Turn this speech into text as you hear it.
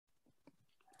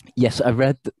Yes, I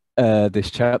read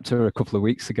this chapter a couple of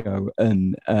weeks ago,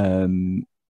 and I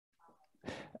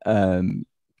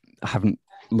haven't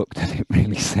looked at it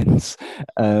really since.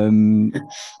 The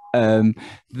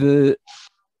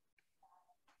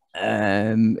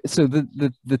So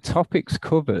the topics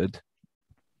covered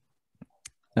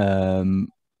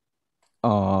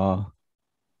are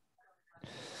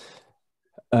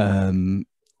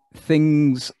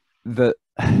things that,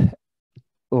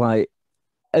 like,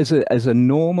 as a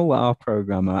normal R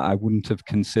programmer, I wouldn't have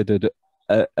considered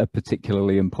a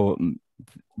particularly important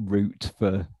route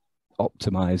for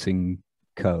optimizing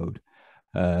code.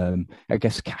 I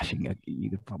guess caching, you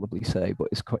could probably say, but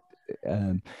it's quite.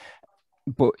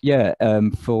 But yeah,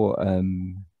 for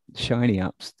Shiny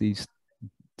apps, these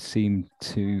seem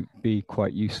to be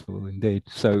quite useful indeed.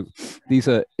 So these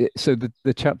are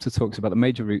the chapter talks about the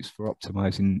major routes for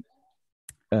optimizing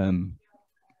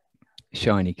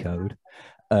Shiny code,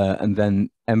 and then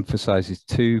emphasizes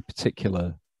two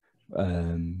particular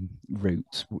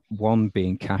routes. One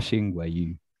being caching, where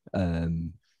you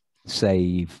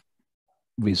save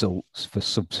results for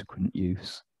subsequent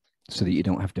use so that you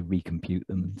don't have to recompute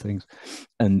them and things,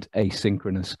 and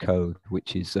asynchronous code,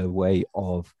 which is a way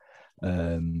of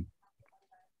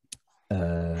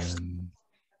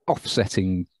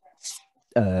offsetting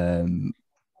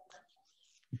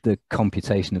the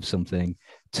computation of something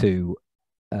to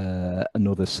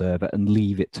another server and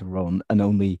leave it to run, and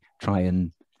only try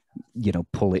and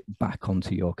pull it back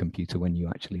onto your computer when you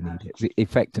actually need it.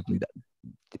 Effectively, that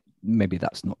maybe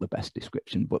that's not the best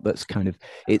description, but that's kind of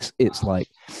it's like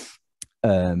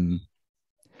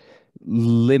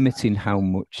limiting how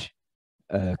much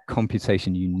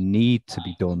computation you need to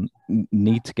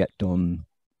get done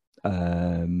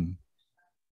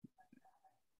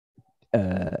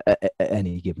at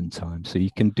any given time. So you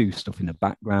can do stuff in the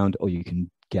background, or you can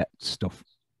get stuff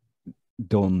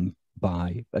done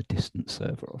by a distant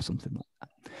server or something like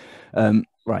that.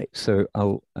 Right, so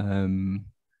I'll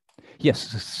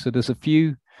yes, so there's a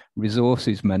few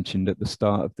resources mentioned at the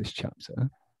start of this chapter.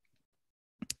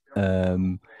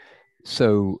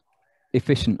 So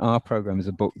Efficient R Program is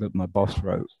a book that my boss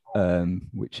wrote,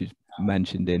 which is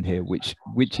mentioned in here, which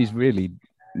is really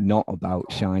not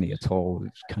about Shiny at all.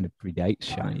 It kind of predates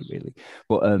Shiny, really,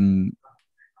 but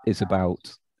it's about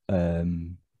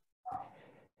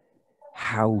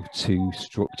how to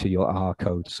structure your R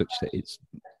code such that it's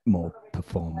more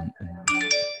performant.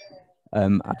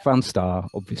 Advanced R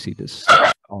obviously does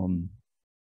on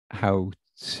how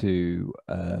to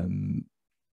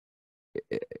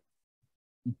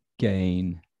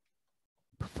gain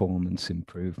performance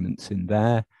improvements in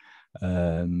there.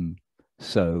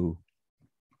 So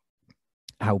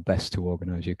how best to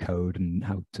organize your code and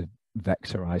how to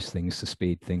vectorize things to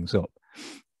speed things up.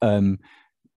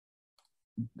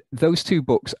 Those two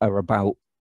books are about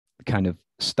kind of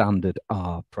standard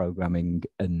R programming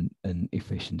and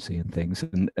efficiency and things.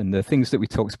 And the things that we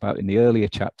talked about in the earlier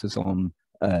chapters on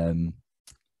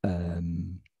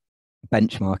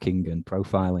benchmarking and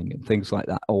profiling and things like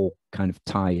that all kind of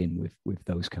tie in with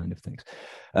those kind of things.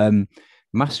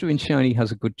 Mastering Shiny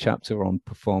has a good chapter on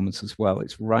performance as well.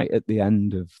 It's right at the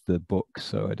end of the book,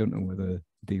 so I don't know whether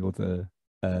the other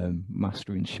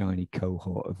Mastering Shiny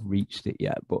cohort have reached it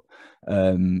yet, but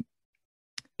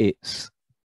it's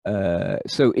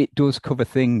so it does cover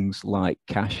things like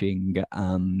caching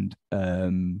and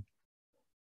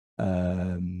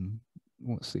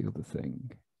what's the other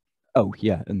thing? Oh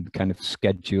yeah, and kind of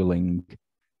scheduling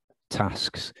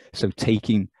tasks. So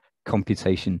taking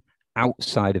computation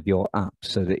outside of your app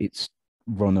so that it's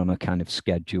run on a kind of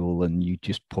schedule and you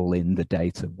just pull in the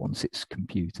data once it's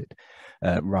computed,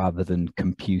 rather than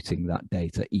computing that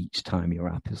data each time your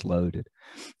app is loaded.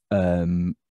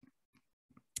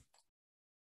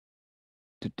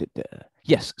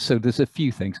 Yes, so there's a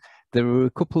few things. There are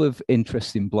a couple of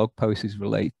interesting blog posts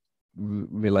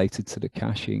related to the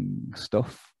caching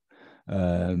stuff.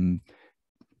 And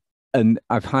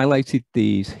I've highlighted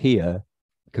these here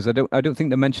because I don't think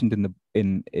they're mentioned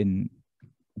in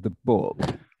the book,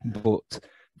 but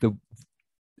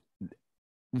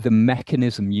the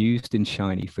mechanism used in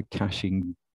Shiny for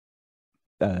caching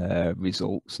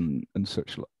results and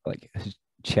such like has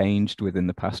changed within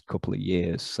the past couple of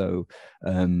years. So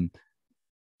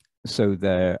so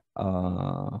there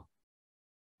are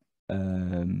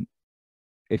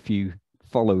if you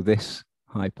follow this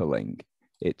hyperlink,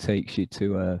 it takes you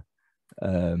to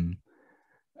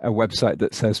a website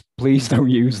that says, please don't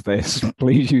use this,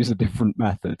 please use a different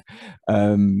method.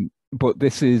 But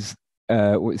this is,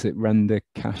 what is it, render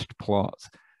cached plot,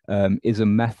 is a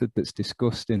method that's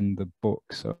discussed in the book.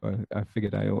 So I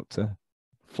figured I ought to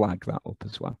flag that up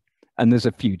as well. And there's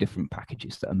a few different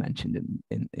packages that are mentioned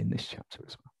in this chapter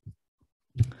as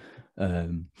well.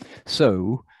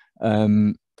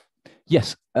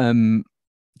 Yes,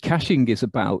 caching is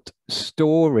about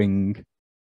storing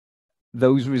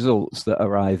those results that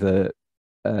are either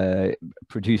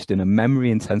produced in a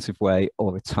memory-intensive way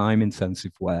or a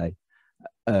time-intensive way,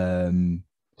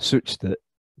 such that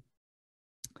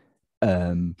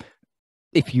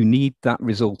if you need that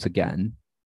result again,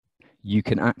 you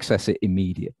can access it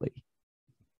immediately.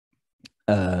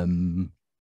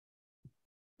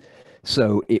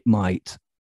 So it might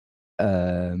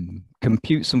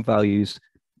compute some values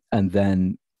and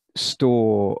then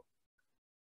store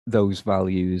those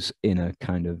values in a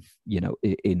kind of,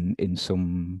 in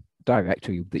some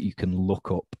directory that you can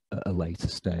look up at a later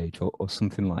stage, or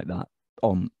something like that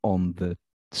on the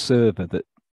server that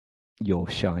your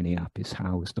Shiny app is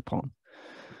housed upon.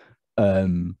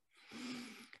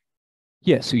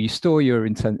 Yeah, so you store your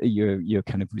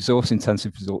kind of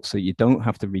resource-intensive results so you don't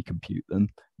have to recompute them,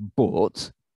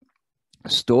 but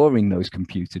storing those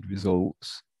computed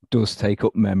results does take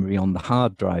up memory on the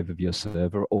hard drive of your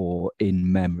server, or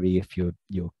in memory if you're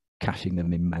caching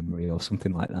them in memory or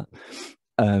something like that.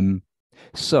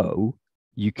 So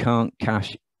you can't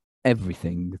cache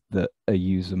everything that a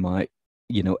user might,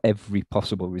 every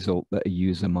possible result that a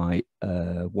user might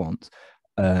want.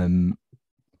 The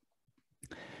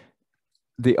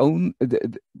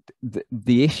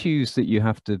issues that you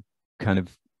have to kind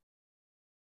of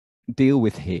deal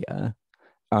with here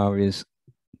is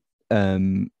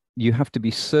you have to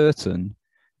be certain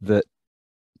that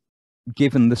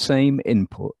given the same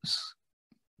inputs,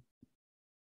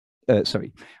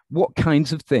 what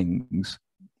kinds of things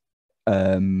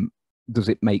does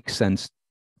it make sense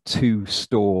to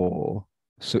store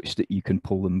such that you can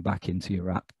pull them back into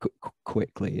your app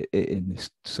quickly in this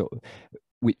sort of,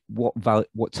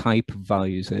 what type of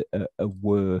values are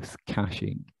worth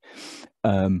caching,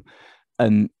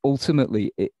 and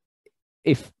ultimately,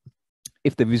 if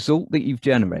the result that you've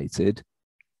generated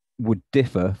would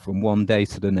differ from one day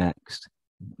to the next,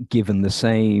 given the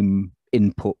same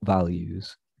input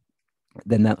values,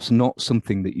 then that's not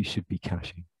something that you should be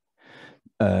caching.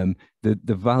 The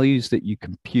values that you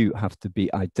compute have to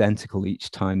be identical each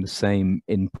time the same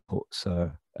inputs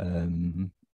are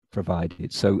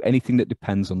provided. So anything that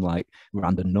depends on like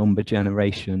random number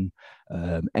generation,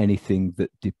 anything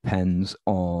that depends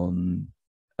on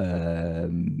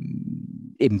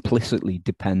implicitly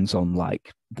depends on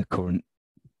like the current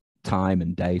time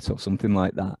and date or something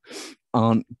like that,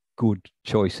 aren't good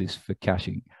choices for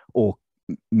caching, or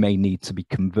may need to be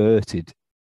converted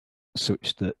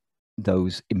such that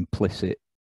those implicit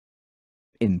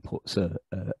inputs are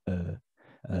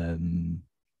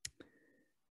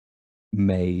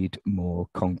made more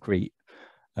concrete.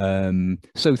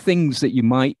 So things that you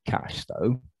might cache,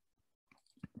 though,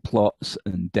 plots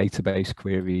and database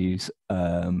queries,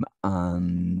 and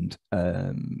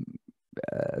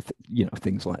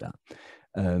things like that,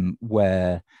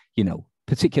 where,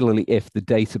 particularly if the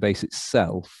database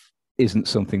itself isn't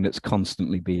something that's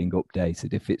constantly being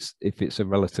updated, if it's a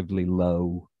relatively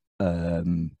low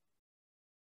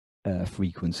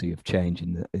frequency of change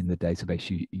in the database,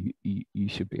 you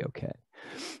should be okay.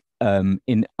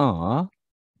 In R,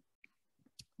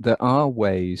 there are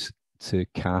ways to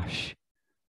cache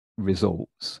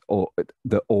results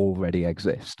that already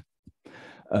exist.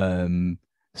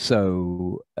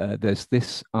 So there's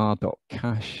this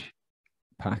r.cache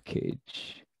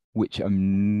package, which I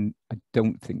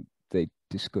don't think they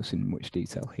discuss in much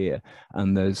detail here,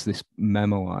 and there's this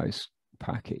memoize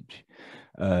package.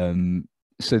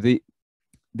 So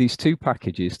these two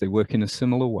packages, they work in a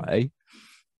similar way.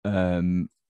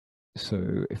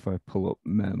 So if I pull up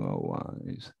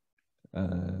memoize,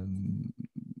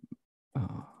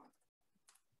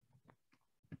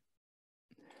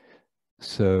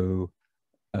 so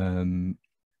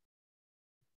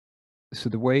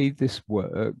the way this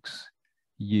works,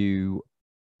 you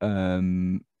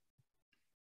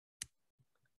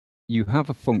have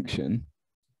a function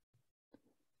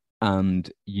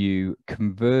and you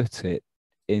convert it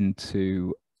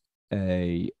into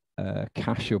a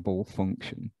cacheable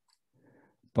function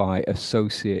by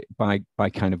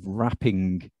kind of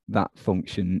wrapping that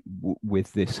function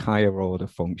with this higher order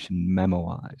function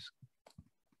memoize.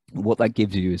 What that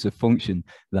gives you is a function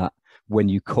that when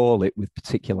you call it with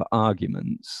particular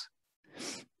arguments,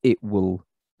 it will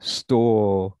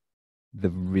store the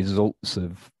results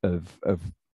of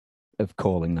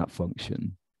calling that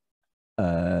function,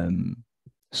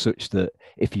 such that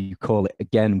if you call it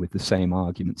again with the same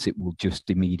arguments, it will just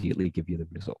immediately give you the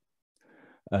result.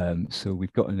 So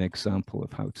we've got an example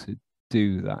of how to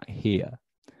do that here.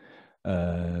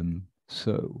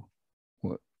 So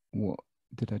what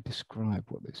did I describe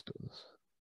what this does?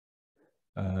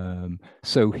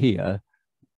 So here,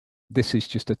 this is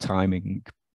just a timing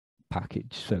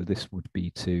package. So this would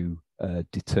be to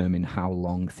determine how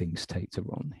long things take to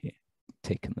run here,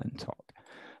 tick and then tock.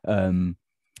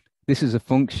 This is a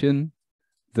function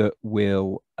that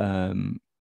will,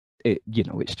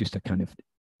 it's just a kind of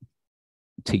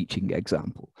teaching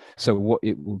example. So what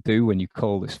it will do when you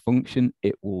call this function,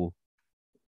 it will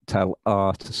tell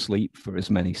R to sleep for as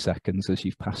many seconds as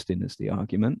you've passed in as the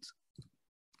argument,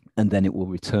 and then it will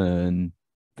return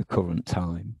the current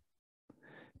time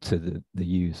to the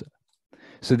user.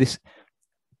 So this,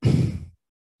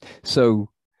 so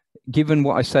given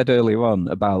what I said earlier on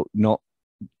about not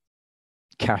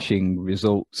caching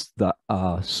results that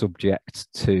are subject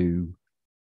to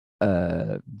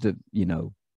that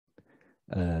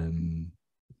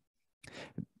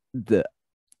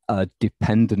are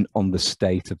dependent on the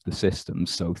state of the system,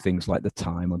 so things like the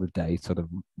time or the date or the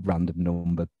random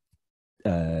number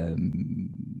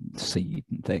seed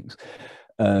and things.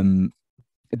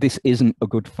 This isn't a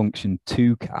good function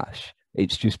to cache.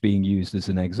 It's just being used as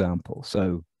an example.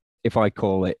 So if I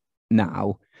call it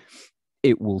now,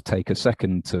 it will take a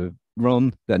second to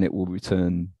run, then it will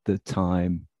return the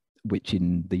time, which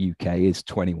in the UK is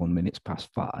 21 minutes past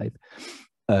 5.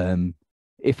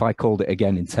 If I called it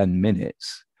again in 10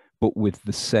 minutes, but with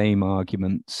the same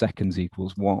argument, seconds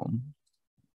equals 1,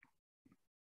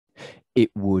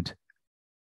 it would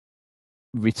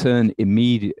return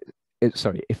immediate.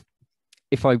 Sorry,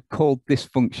 if I called this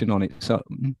function on its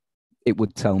own, it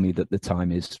would tell me that the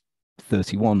time is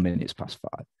 31 minutes past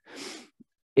 5.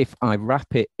 If I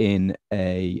wrap it in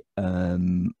a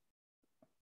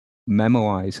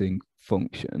memoizing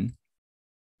function,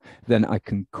 then I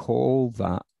can call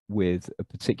that with a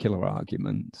particular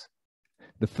argument.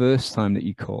 The first time that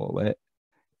you call it,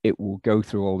 it will go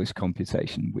through all this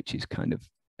computation, which is kind of,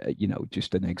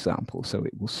 just an example. So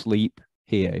it will sleep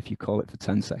here. If you call it for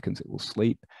 10 seconds, it will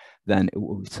sleep. Then it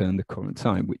will return the current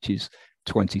time, which is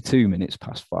 22 minutes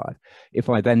past 5. If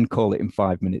I then call it in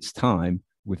 5 minutes time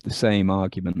with the same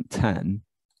argument 10,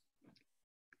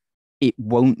 it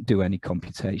won't do any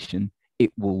computation.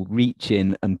 It will reach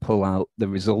in and pull out the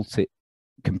result it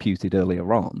computed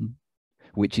earlier on,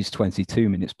 which is 22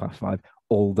 minutes past 5,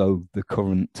 although the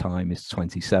current time is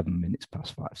 27 minutes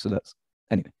past 5. So that's,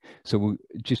 anyway, so we'll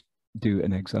just do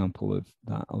an example of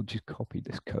that. I'll just copy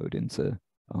this code into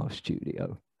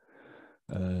RStudio.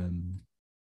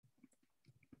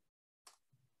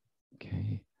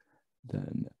 Okay,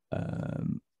 then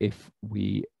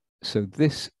so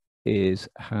this is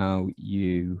how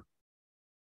you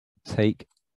take,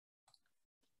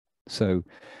 so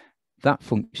that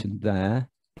function there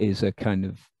is a kind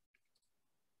of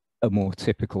a more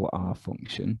typical R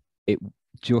function. It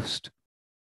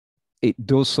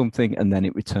does something and then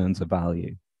it returns a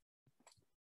value.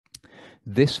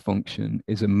 This function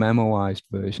is a memoized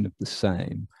version of the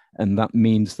same, and that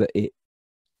means that it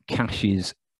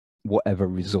caches whatever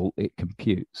result it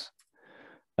computes.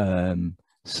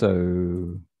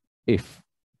 So if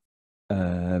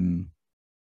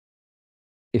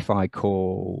I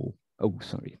call, oh,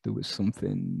 sorry, there was some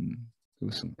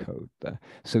code there.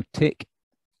 So tick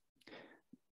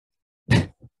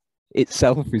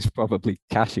itself is probably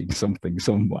caching something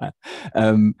somewhere.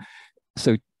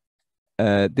 So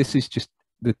this is just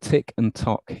the tick and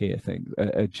tock here thing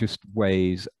are just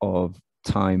ways of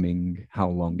timing how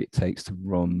long it takes to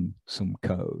run some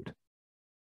code.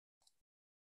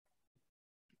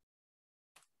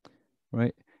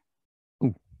 Right?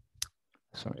 Oh,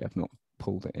 sorry, I've not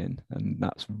pulled it in, and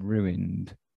that's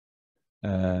ruined.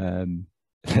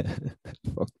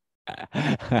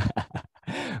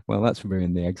 Well, that's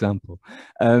ruined the example.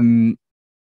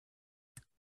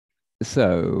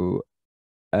 So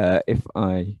if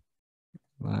I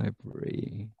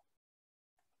library,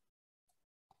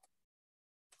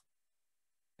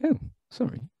 oh,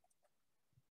 sorry.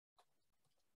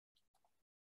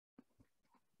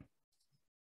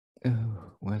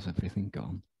 Oh, where's everything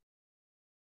gone?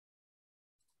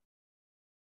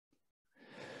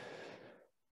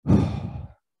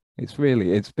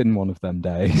 It's been one of them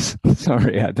days.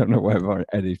 Sorry, I don't know where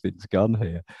anything's gone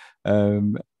here.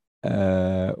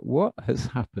 What has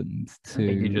happened to... I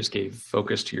think you just gave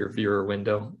focus to your viewer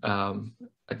window.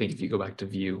 I think if you go back to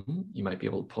view, you might be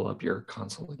able to pull up your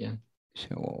console again.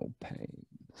 Show all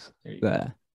panes.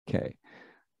 There. Okay.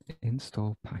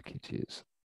 Install packages.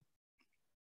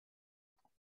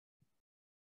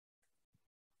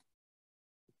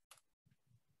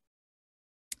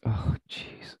 Oh,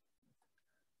 jeez.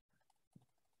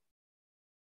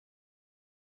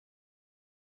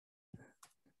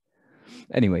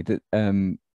 anyway,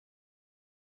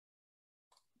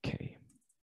 okay,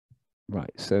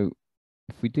 right. So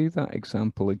if we do that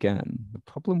example again, the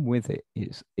problem with it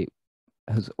is it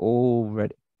has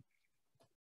already.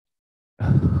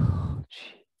 Oh,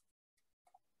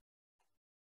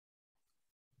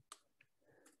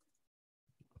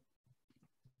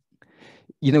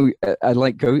 you know, I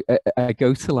go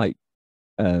to like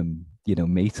you know,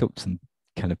 meetups and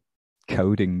kind of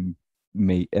coding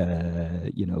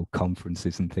you know,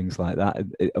 conferences and things like that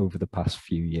over the past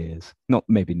few years.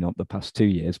 Maybe not the past 2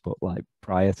 years, but like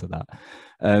prior to that.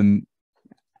 And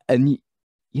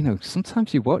you know,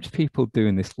 sometimes you watch people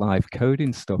doing this live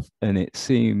coding stuff, and it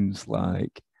seems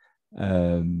like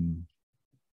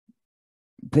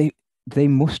they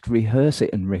must rehearse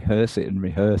it and rehearse it and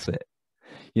rehearse it,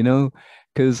 you know,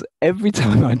 because every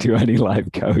time I do any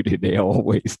live coding, I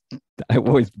always,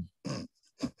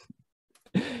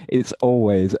 it's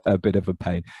always a bit of a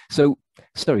pain. So,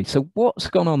 sorry. So, what's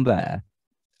gone on there?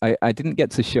 I didn't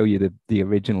get to show you the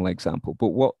original example, but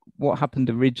what happened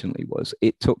originally was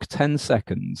it took 10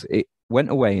 seconds. It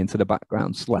went away into the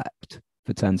background, slept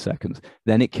for 10 seconds.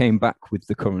 Then it came back with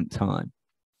the current time.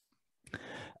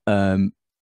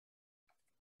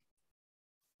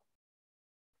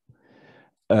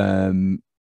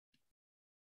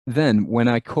 Then when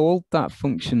I called that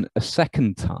function a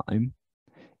second time,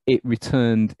 it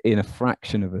returned in a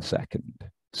fraction of a second.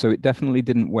 So it definitely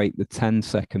didn't wait the 10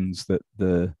 seconds that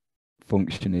the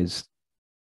function is,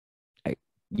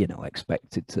 you know,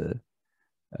 expected to,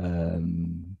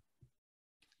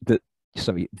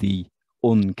 the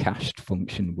uncached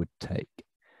function would take.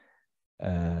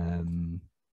 And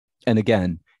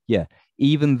again, yeah,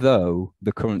 even though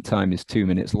the current time is 2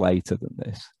 minutes later than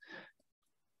this,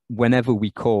 whenever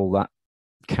we call that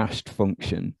cached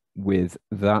function with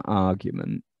that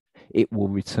argument, it will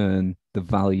return the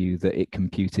value that it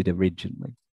computed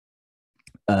originally.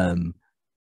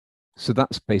 So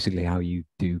that's basically how you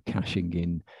do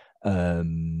caching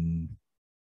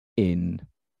in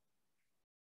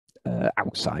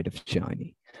outside of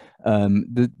Shiny.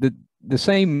 The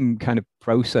same kind of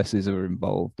processes are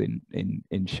involved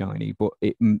in Shiny, but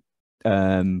it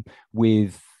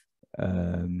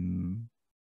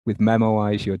with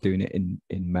Memoize, you're doing it in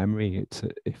memory. It's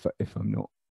if I'm not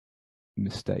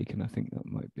mistaken, I think that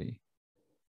might be.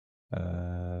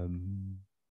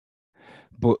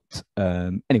 But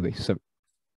anyway, so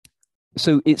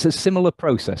it's a similar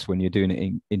process when you're doing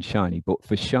it in Shiny, but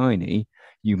for Shiny,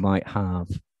 you might have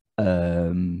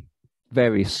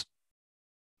various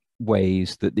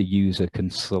ways that the user can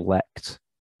select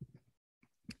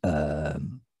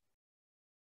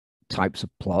types of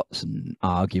plots and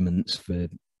arguments for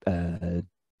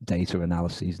data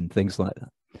analyses and things like that.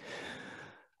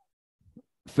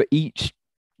 For each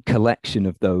collection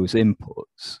of those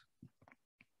inputs,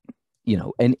 you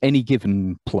know, any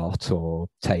given plot or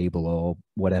table or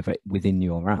whatever within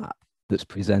your app that's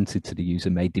presented to the user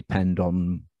may depend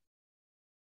on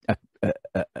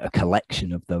a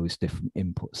collection of those different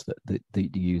inputs that the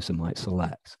user might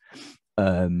select.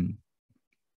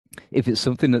 If it's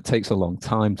something that takes a long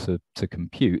time to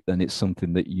compute, then it's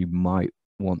something that you might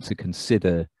want to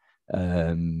consider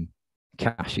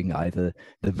caching either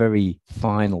the very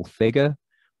final figure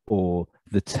or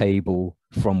the table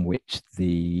from which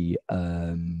the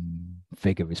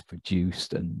figure is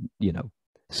produced. And, you know,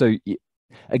 so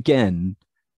again,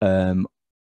 there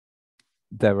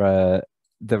are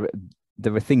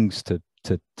things to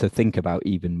think about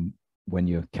even when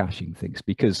you're caching things,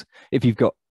 because if you've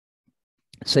got,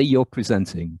 say you're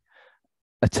presenting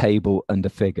a table and a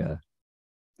figure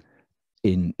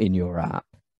in your app,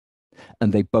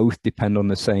 and they both depend on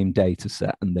the same data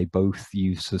set, and they both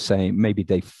use the same, maybe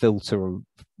they filter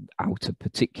out a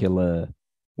particular,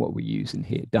 what we're using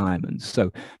here, diamonds.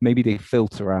 So maybe they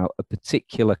filter out a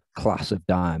particular class of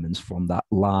diamonds from that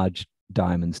large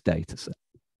diamonds data set,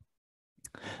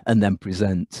 and then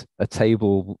present a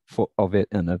table of it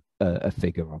and a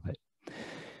figure of it.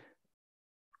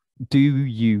 Do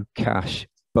you cache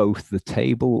both the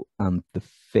table and the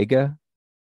figure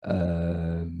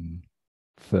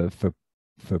for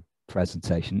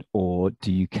presentation, or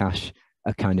do you cache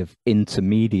a kind of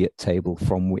intermediate table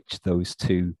from which those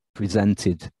two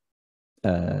presented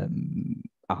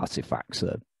artifacts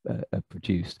are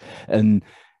produced? And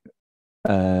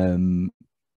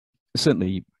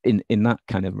certainly in that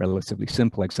kind of relatively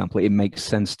simple example, it makes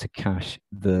sense to cache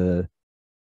the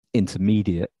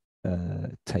intermediate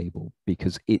table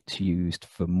because it's used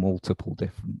for multiple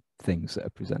different things that are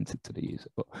presented to the user.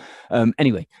 But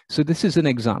anyway, so this is an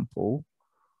example.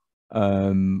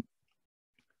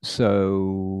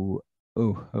 So,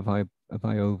 oh, have I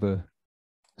overstated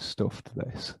stuffed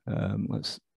this.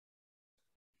 Let's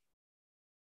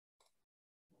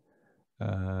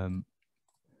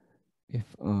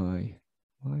if I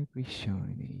library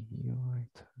shiny UI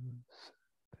terms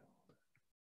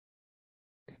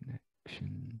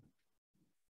connection.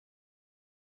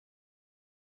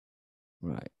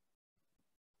 Right.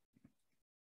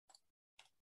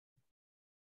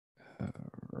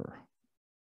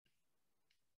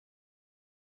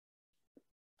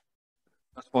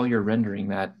 While you're rendering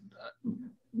that,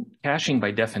 caching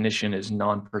by definition is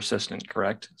non-persistent,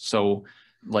 correct? So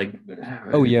like,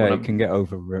 oh yeah, it can get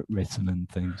overwritten and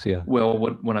things. Yeah. Well,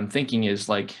 what I'm thinking is,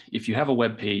 like, if you have a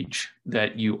web page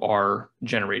that you are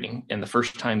generating, and the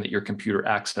first time that your computer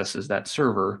accesses that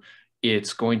server,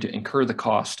 it's going to incur the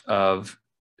cost of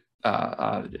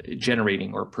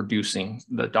generating or producing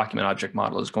the document object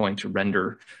model is going to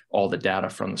render all the data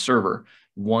from the server.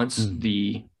 Once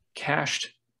the cached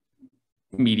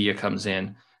media comes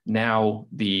in, now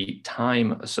the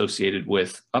time associated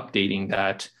with updating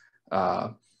that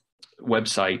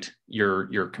website,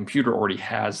 your computer already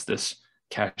has this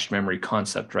cached memory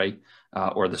concept, right?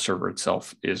 Or the server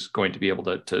itself is going to be able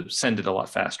to send it a lot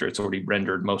faster. It's already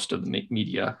rendered most of the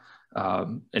media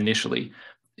initially.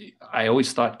 I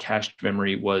always thought cached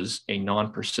memory was a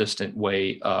non-persistent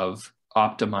way of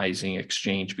optimizing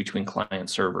exchange between client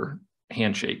server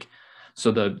handshake.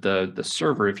 So the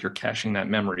server, if you're caching that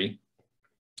memory,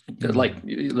 like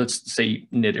let's say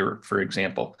knitter, for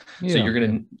example. So you're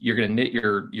gonna knit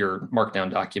your markdown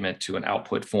document to an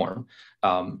output form.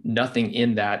 Nothing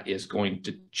in that is going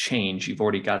to change. You've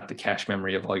already got the cache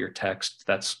memory of all your text.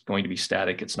 That's going to be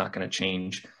static. It's not going to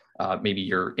change. Maybe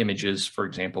your images, for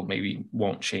example, maybe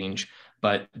won't change,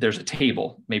 but there's a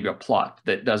table, maybe a plot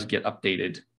that does get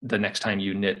updated the next time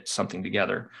you knit something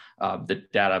together. The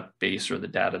database or the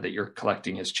data that you're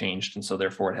collecting has changed, and so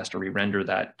therefore it has to re-render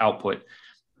that output.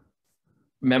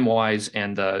 Memwise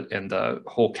and the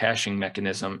whole caching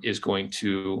mechanism is going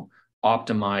to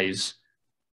optimize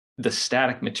the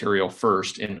static material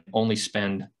first and only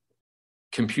spend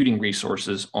computing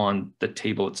resources on the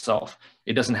table itself.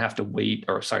 It doesn't have to wait,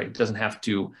 or sorry, it doesn't have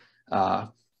to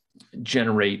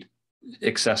generate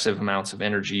excessive amounts of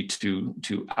energy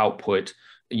to output,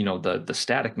 the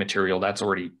static material that's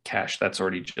already cached, that's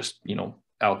already just,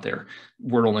 out there.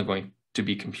 We're only going to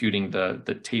be computing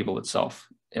the table itself.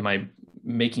 Am I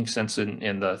making sense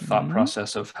in the thought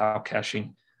process of how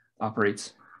caching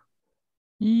operates?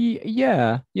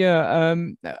 Yeah.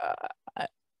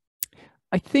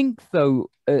 I think though,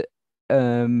 the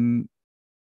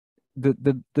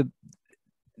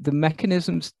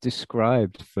mechanisms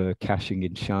described for caching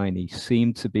in Shiny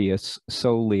seem to be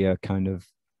solely a kind of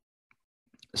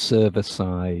server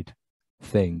side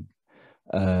thing.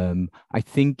 I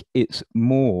think it's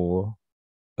more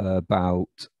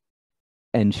about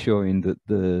ensuring that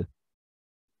the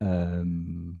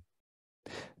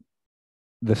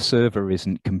server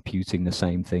isn't computing the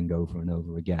same thing over and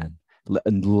over again,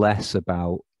 and less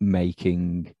about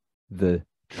making the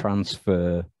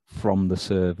transfer from the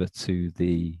server to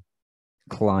the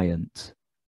client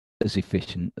as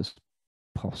efficient as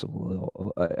possible.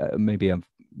 Or maybe I've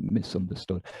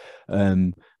misunderstood.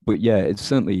 But yeah, it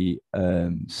certainly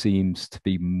seems to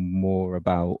be more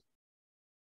about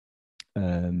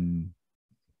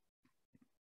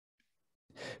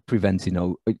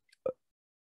preventing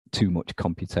too much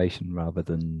computation rather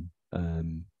than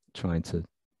trying to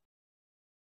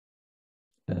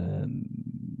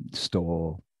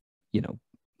store, I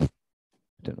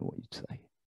don't know what you'd say.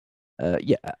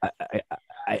 Yeah,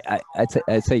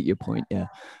 I take your point. Yeah,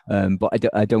 but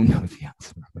I don't know the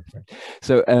answer, I'm afraid.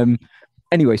 So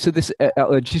anyway, so this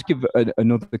I'll just give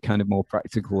another kind of more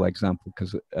practical example,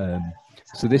 because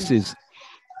so this is,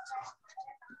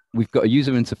 we've got a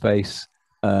user interface,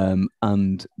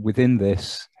 and within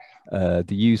this, the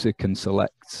user can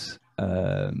select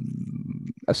a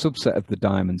subset of the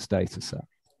diamonds data set.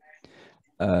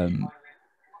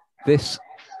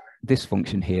 This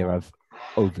function here I've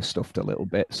overstuffed a little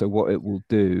bit. So what it will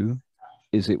do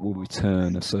is it will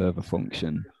return a server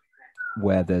function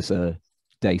where there's a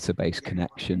database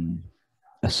connection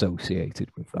associated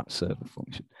with that server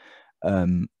function.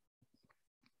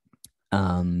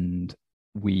 And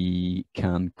we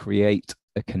can create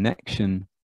a connection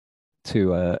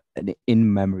to an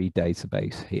in-memory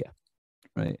database here,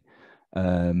 right?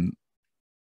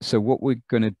 So what we're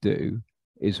going to do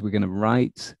is we're going to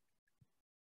write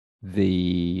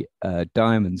the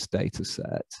diamonds data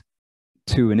set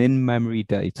to an in-memory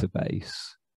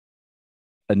database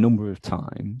a number of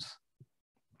times,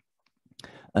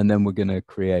 and then we're going to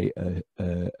create a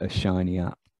Shiny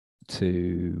app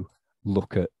to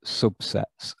look at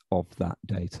subsets of that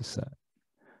data set.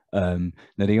 Now,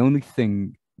 the only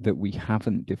thing that we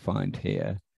haven't defined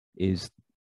here is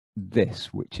this,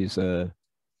 which is a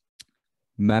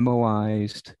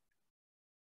memoized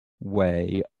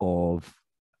way of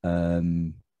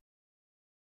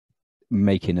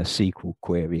making a SQL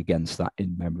query against that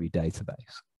in-memory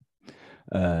database.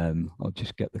 I'll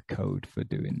just get the code for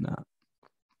doing that.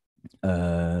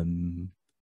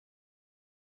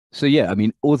 So yeah, I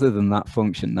mean, other than that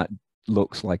function, that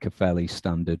looks like a fairly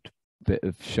standard bit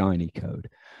of shiny code.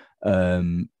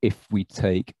 If we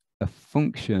take a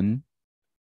function,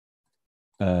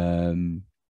 and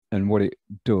what it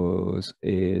does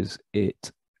is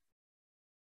it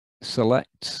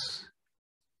selects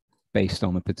based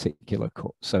on a particular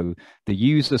cut. So the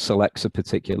user selects a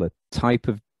particular type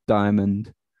of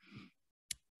diamond.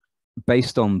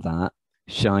 Based on that,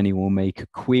 Shiny will make a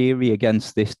query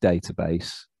against this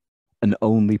database and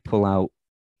only pull out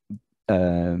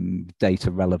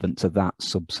data relevant to that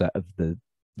subset of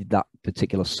that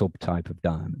particular subtype of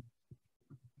diamond.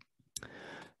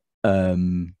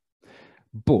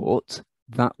 But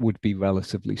that would be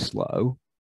relatively slow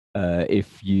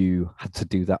if you had to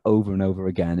do that over and over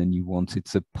again and you wanted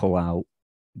to pull out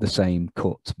the same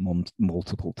cut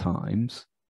multiple times.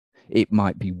 It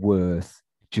might be worth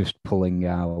just pulling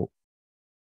out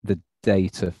the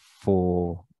data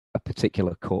for a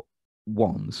particular cut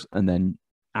once and then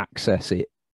access it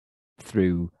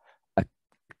through a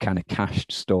kind of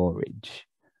cached storage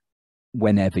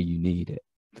whenever you need it.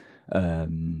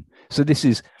 So this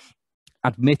is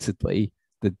admittedly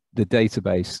the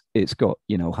database, it's got,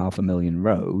 you know, 500,000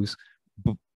 rows,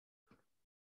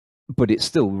 but it's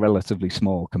still relatively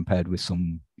small compared with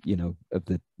some, you know, of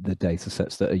the data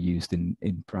sets that are used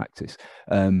in practice.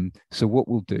 So what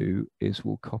we'll do is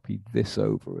we'll copy this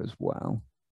over as well.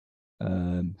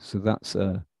 So that's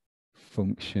a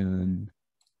function,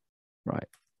 right,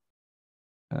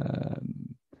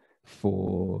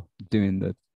 for doing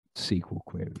the SQL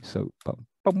query. So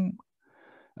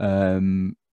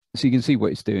so you can see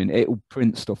what it's doing. It will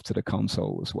print stuff to the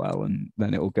console as well, and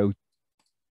then it will go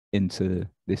into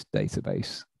this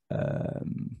database. Let's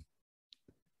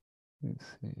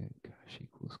see, cache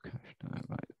equals cache time,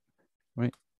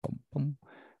 right.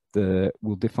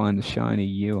 We'll define the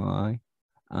Shiny UI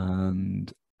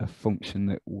and a function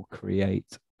that will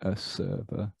create a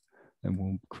server, and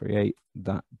we'll create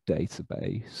that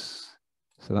database.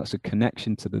 So that's a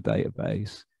connection to the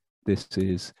database. This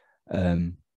is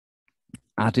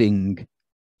adding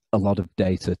a lot of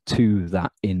data to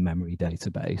that in-memory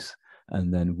database,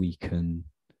 and then we can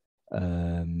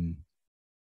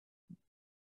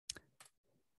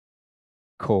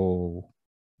call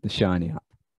the Shiny app,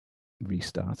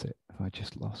 restart it. If I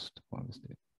just lost what I was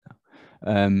doing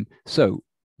now. So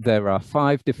there are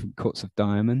 5 different cuts of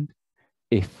diamond.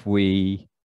 If we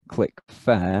click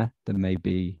fair, then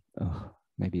maybe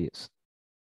it's,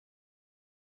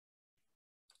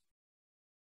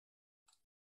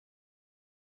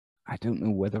 I don't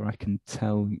know whether I can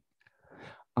tell.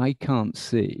 I can't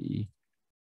see.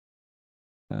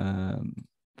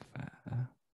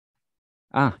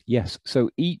 Yes. So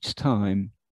each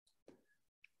time,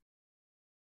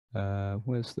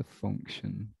 where's the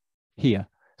function? Here.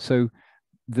 So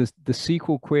the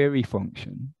SQL query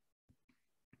function,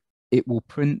 it will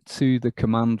print to the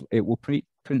command, it will print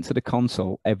to the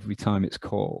console every time it's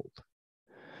called.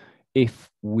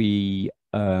 If we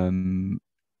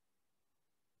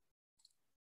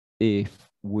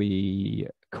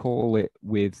call it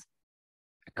with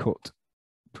cut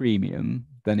premium,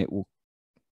 then it will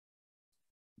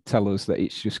tell us that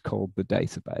it's just called the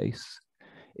database.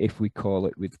 If we call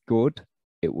it with good,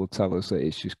 it will tell us that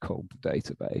it's just called the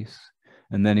database.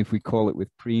 And then if we call it with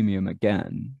premium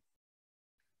again,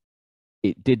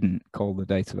 it didn't call the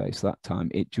database that time.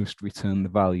 It just returned the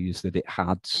values that it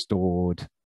had stored,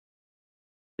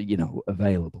 you know,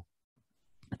 available.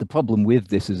 The problem with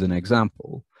this as an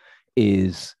example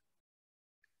is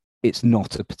it's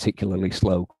not a particularly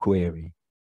slow query.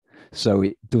 So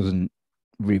it doesn't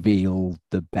reveal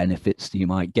the benefits that you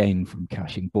might gain from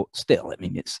caching, but still, I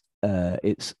mean, it's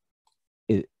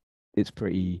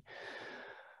pretty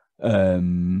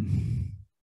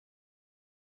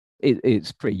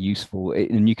it's pretty useful,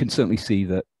 and you can certainly see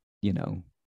that, you know,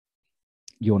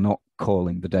 you're not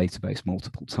calling the database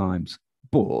multiple times,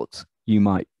 but you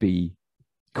might be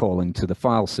calling to the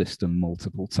file system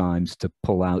multiple times to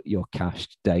pull out your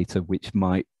cached data, which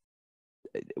might,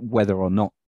 whether or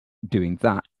not doing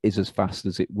that is as fast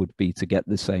as it would be to get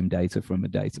the same data from a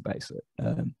database.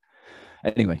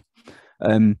 Anyway,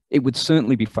 it would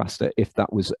certainly be faster if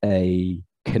that was a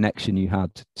connection you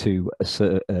had to a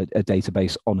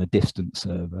database on a distant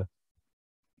server,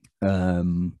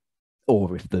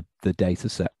 or if the data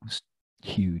set was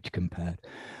huge compared.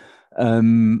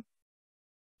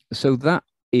 So that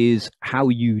is how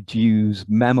you'd use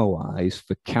Memoize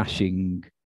for caching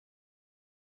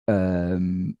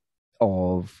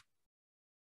of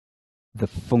the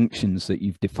functions that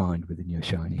you've defined within your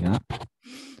Shiny app.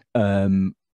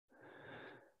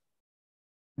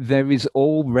 There is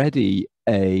already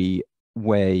a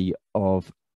way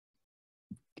of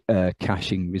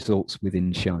caching results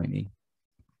within Shiny.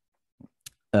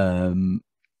 And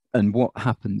what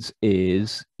happens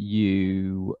is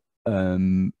you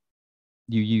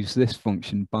use this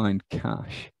function bind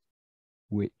cache,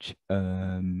 which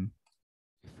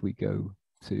if we go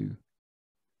to,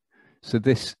 so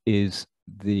this is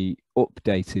the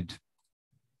updated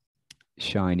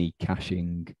Shiny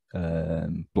caching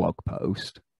blog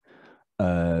post,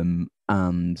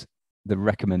 and the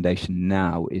recommendation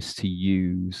now is to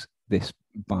use this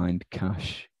bind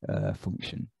cache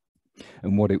function.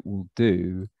 And what it will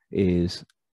do is,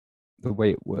 the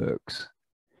way it works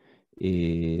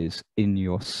is in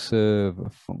your server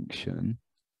function,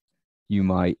 you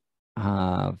might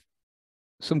have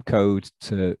some code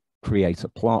to create a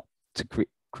plot, to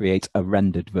create a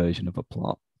rendered version of a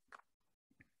plot.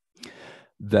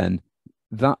 Then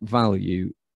that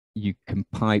value you can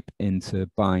pipe into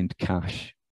bind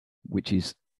cache, which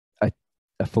is a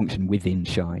function within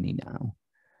Shiny now.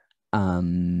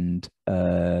 And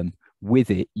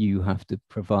with it, you have to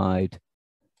provide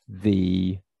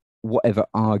the whatever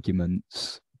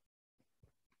arguments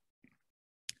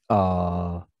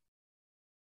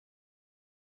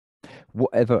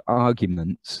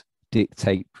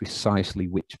dictate precisely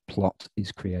which plot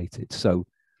is created. So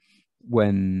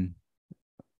when,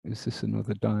 is this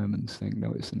another diamonds thing?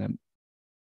 No, it's an M.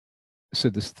 So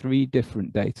there's 3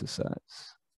 different data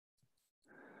sets.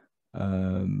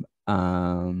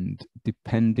 And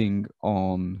depending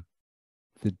on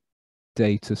the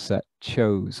data set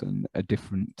chosen, a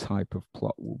different type of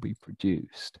plot will be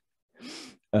produced.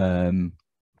 And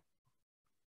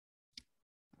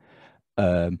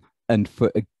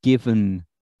for a given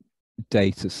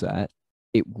data set,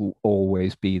 it will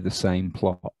always be the same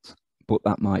plot, but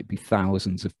that might be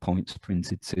thousands of points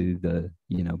printed to the,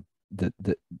 you know, that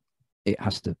it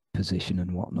has to position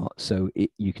and whatnot. So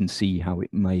you can see how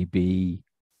it may be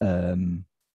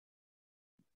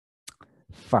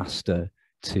faster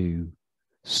to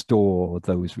store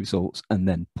those results and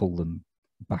then pull them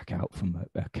back out from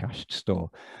a cached store.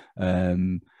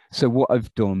 So what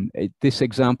I've done, this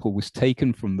example was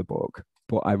taken from the book,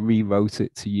 but I rewrote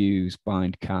it to use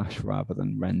bind cache rather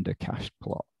than render cached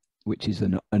plot, which is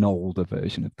an older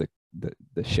version of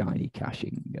the Shiny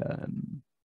caching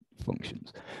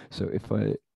functions. So if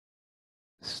I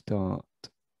start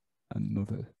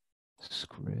another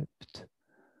script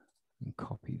and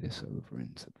copy this over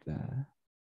into there.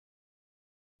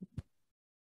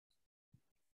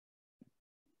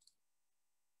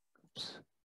 Oops.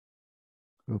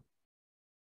 Oh.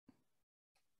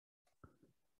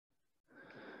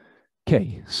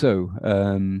 Okay, so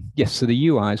yes, so the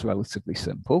UI is relatively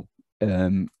simple.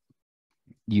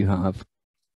 You have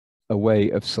a way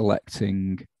of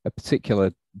selecting a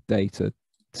particular data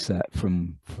set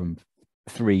from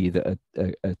 3 that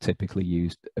are typically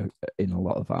used in a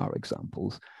lot of our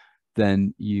examples.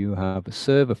 Then you have a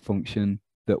server function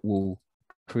that will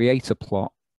create a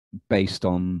plot based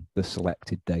on the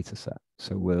selected data set.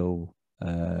 So we'll,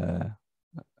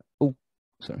 oh,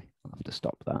 sorry, I'll have to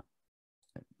stop that.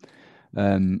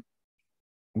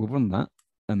 We'll run that,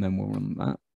 and then we'll run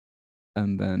that,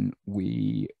 and then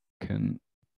we can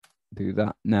do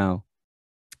that. Now,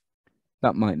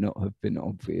 that might not have been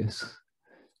obvious.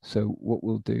 So what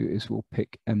we'll do is we'll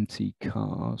pick empty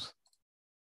cars.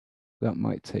 That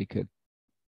might take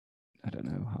I don't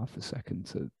know, half a second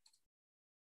to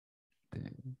do.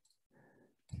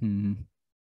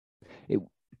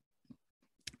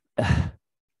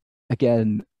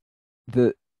 Again,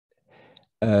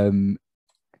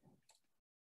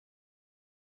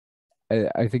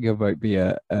 I think I might be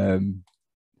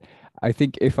I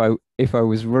think if I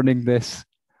was running this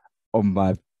on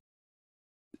my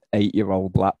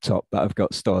 8-year-old laptop that I've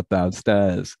got stored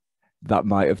downstairs, that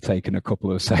might have taken a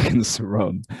couple of seconds to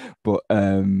run, but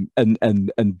and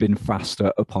been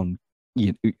faster upon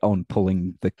on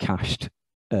pulling the cached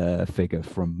figure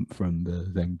from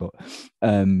the thing. But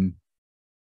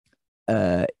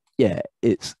yeah,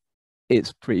 it's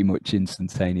pretty much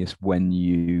instantaneous when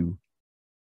you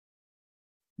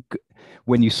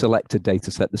select a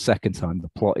data set the second time. The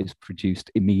plot is produced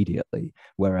immediately,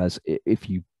 whereas if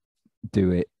you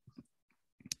do it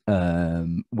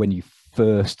when you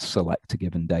first select a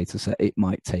given data set, it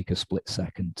might take a split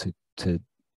second to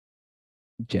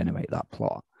generate that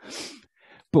plot.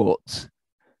 But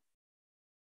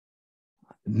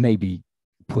maybe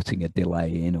putting a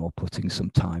delay in or putting some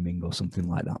timing or something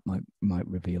like that might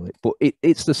reveal it. But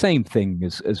it's the same thing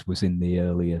as was in the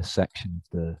earlier section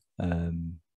of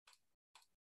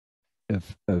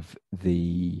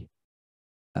the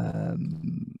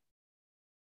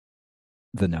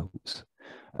notes.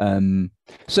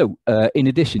 So in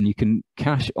addition, you can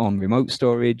cache on remote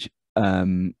storage.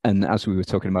 And as we were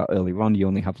talking about earlier on, you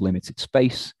only have limited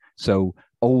space. So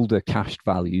older cached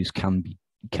values can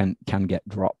get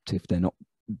dropped if they're not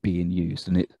being used.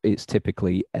 And it's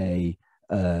typically a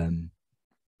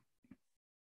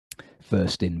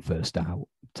first in, first out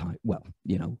type. Well,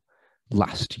 you know,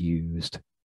 last used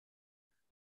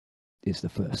is the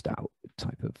first out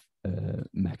type of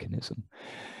mechanism.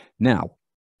 Now,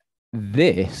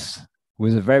 this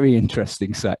was a very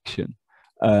interesting section.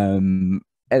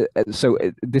 So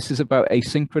this is about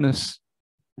asynchronous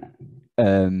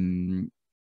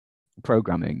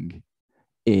programming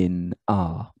in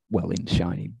R, well, in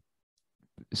Shiny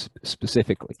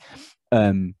specifically.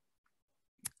 And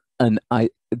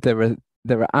there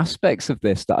are aspects of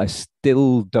this that I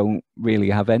still don't really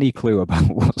have any clue about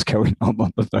what's going on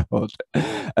under the hood.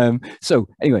 So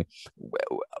anyway,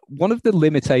 one of the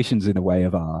limitations in a way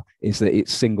of R is that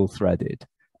it's single-threaded.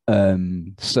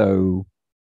 So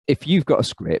if you've got a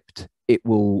script, it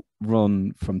will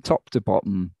run from top to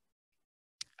bottom.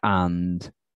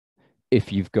 And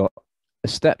if you've got a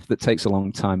step that takes a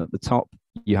long time at the top,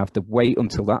 you have to wait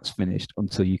until that's finished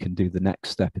until you can do the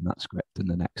next step in that script and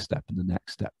the next step and the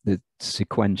next step. The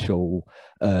sequential,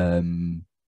 you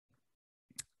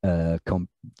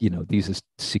know, these are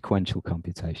sequential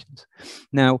computations.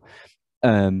 Now,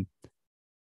 so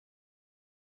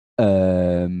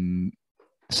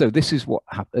this is what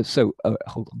happens. So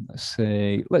hold on,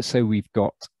 let's say we've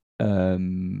got,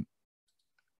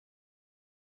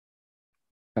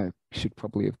 I should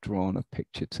probably have drawn a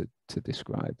picture to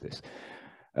describe this.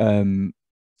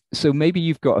 So maybe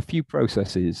you've got a few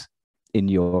processes in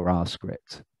your R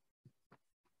script.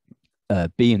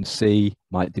 B and C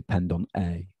might depend on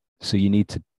A. So you need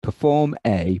to perform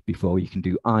A before you can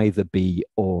do either B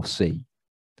or C.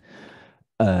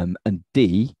 And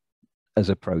D as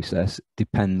a process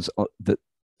depends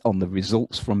on the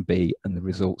results from B and the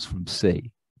results from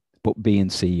C. But B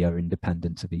and C are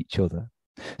independent of each other.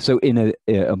 So in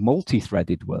a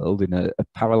multi-threaded world, in a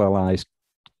parallelized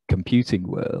computing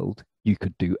world, you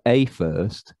could do A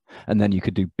first, and then you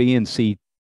could do B and C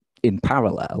in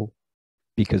parallel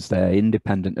because they're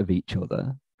independent of each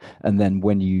other. And then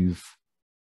when you've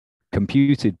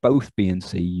computed both B and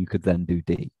C, you could then do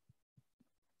D.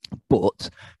 But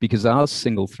because ours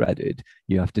single-threaded,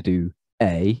 you have to do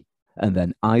A, and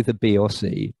then either B or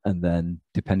C, and then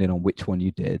depending on which one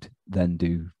you did, then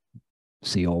do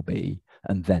C or B,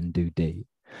 and then do D.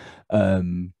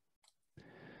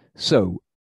 So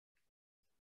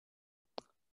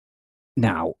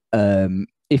now,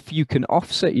 if you can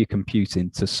offset your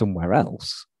computing to somewhere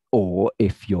else, or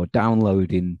if you're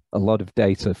downloading a lot of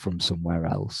data from somewhere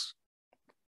else,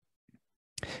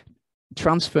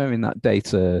 transferring that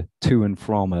data to and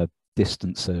from a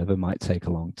distant server might take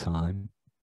a long time.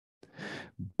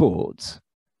 But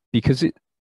because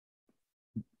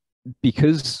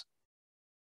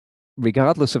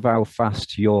regardless of how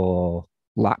fast your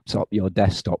laptop, your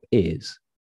desktop is,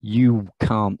 you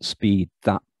can't speed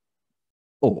that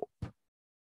up.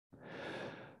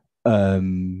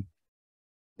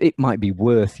 It might be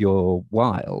worth your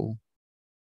while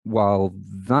while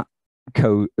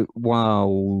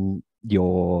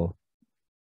you're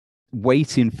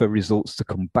waiting for results to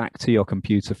come back to your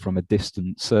computer from a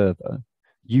distant server,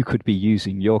 you could be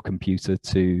using your computer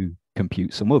to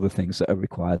compute some other things that are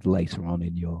required later on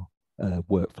in your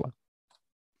workflow.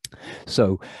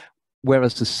 So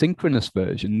whereas the synchronous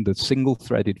version, the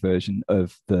single-threaded version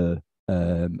of a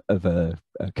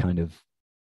kind of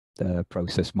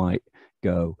process might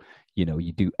go, you know,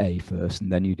 you do A first,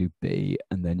 and then you do B,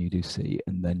 and then you do C,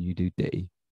 and then you do D.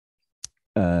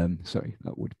 Sorry,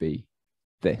 that would be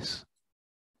this.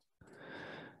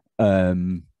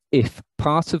 If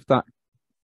part of that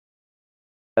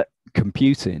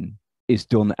computing is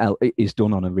done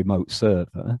on a remote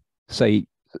server, say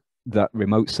that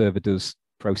remote server does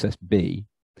process B,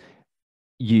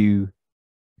 you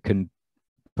can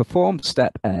perform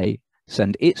step A,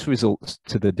 send its results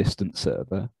to the distant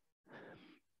server,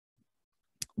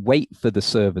 wait for the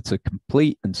server to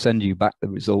complete and send you back the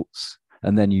results,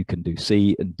 and then you can do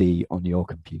C and D on your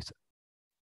computer.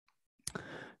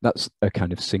 That's a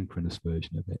kind of synchronous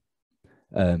version of it.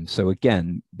 So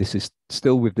again, this is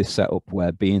still with this setup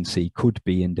where B and C could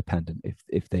be independent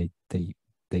if they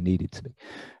needed to be.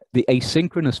 The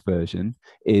asynchronous version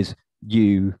is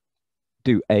you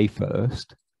do A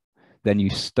first, then you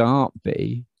start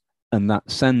B, and that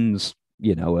sends,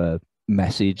 you know, a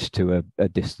message to a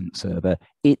distant server.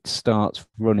 It starts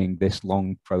running this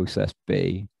long process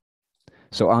B.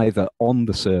 So either on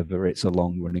the server, it's a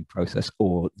long running process,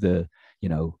 or the, you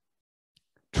know,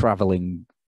 traveling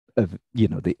of, you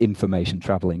know, the information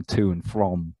traveling to and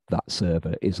from that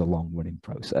server is a long running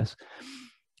process.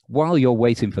 While you're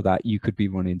waiting for that, you could be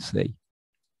running C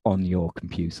on your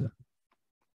computer.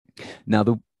 Now,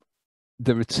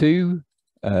 there are two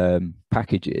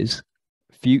packages,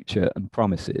 Future and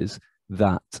Promises,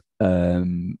 that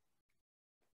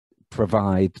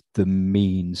provide the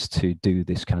means to do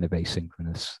this kind of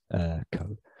asynchronous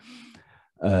code.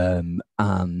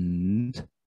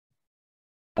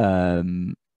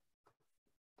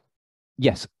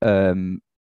 Yes, and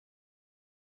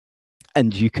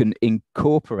you can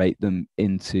incorporate them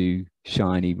into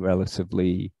Shiny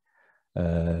relatively,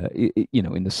 you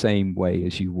know, in the same way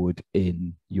as you would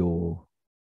in your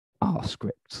R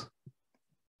scripts.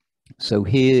 So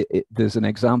here, there's an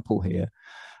example here.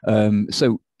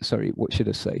 So, sorry, what should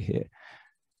I say here?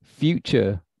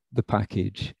 Future, the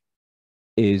package,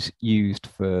 is used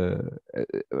for,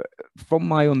 from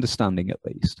my understanding at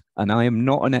least, and I am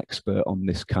not an expert on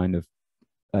this kind of,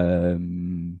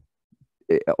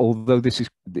 although this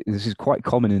is quite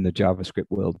common in the JavaScript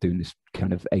world, doing this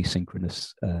kind of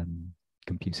asynchronous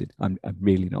computing. I'm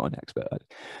really not an expert at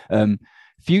it.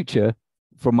 Future,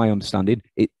 from my understanding,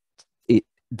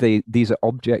 these are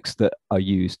objects that are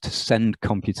used to send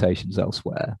computations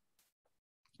elsewhere,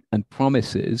 and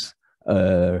promises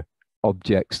are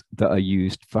objects that are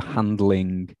used for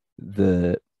handling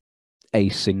the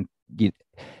async,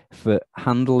 for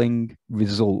handling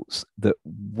results that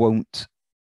won't,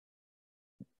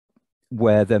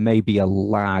 where there may be a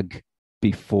lag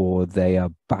before they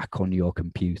are back on your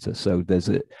computer. So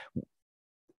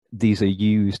these are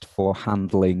used for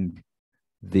handling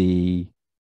the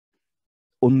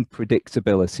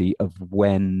unpredictability of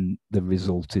when the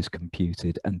result is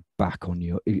computed and back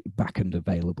and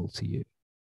available to you.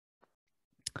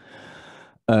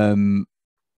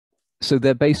 So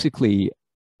they're basically,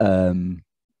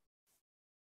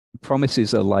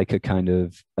 promises are like a kind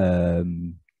of a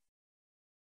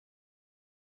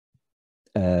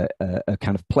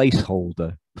kind of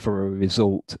placeholder for a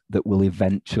result that will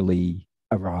eventually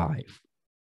arrive.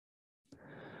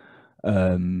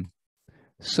 Oh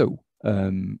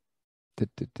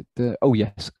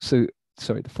yes, so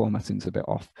sorry, the formatting's a bit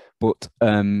off, but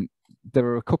there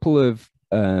are a couple of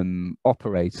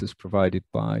operators provided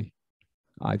by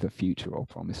either Future or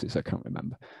Promises, I can't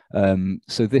remember.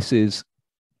 So this is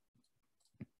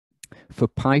for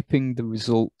piping the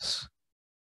results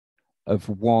of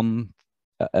one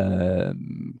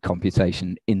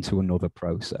computation into another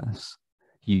process.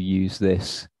 You use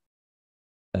this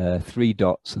 3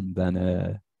 dots and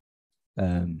then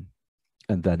a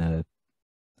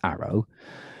arrow.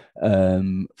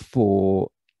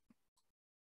 For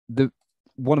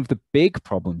one of the big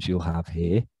problems you'll have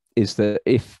here is that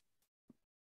if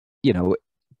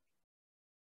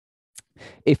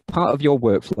part of your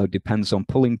workflow depends on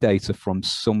pulling data from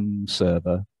some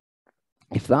server,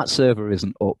 if that server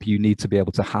isn't up, you need to be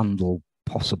able to handle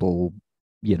possible,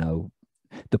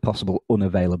 the possible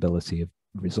unavailability of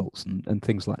results and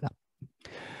things like that.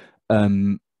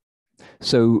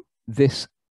 So this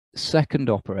second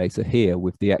operator here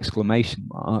with the exclamation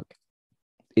mark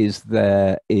is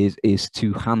to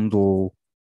handle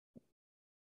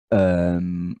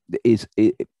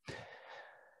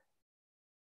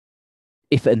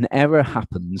if an error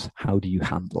happens, how do you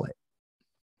handle it?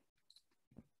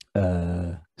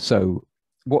 So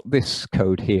what this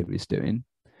code here is doing,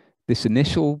 this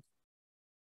initial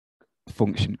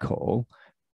function call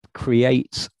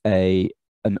creates an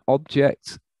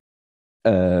object.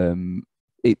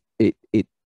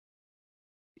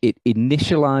 It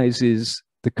initializes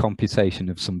the computation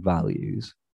of some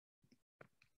values.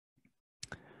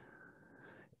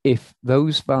 If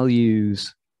those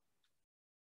values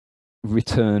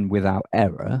return without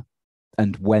error,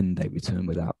 and when they return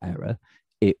without error,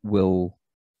 it will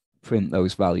print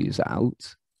those values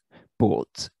out.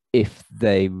 But if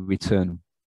that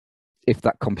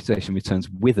computation returns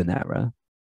with an error,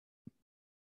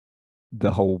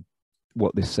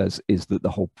 what this says is that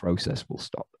the whole process will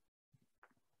stop.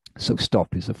 So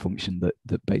stop is a function that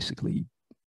basically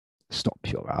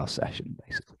stops your R session,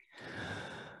 basically.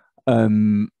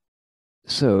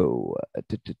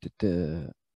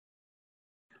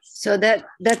 So that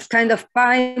kind of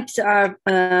pipes are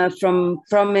from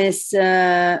Promises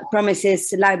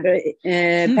library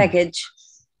package.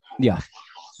 Yeah.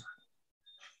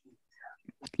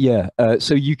 Yeah.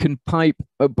 So you can pipe,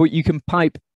 but you can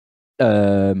pipe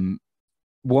one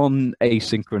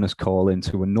asynchronous call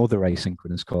into another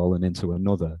asynchronous call and into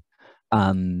another,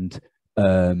 and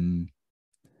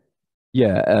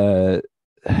yeah.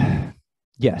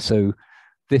 So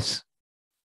this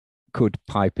could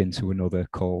pipe into another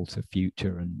call to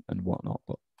future and whatnot.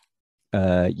 But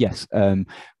yes, I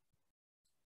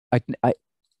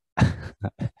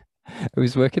I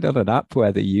was working on an app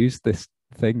where they used this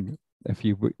thing a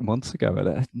few months ago, and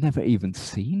I'd never even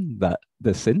seen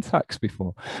the syntax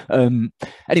before.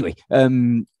 Anyway,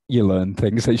 you learn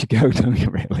things as you go, don't you?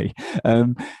 Really.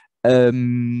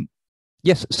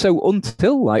 Yes. So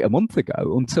until like a month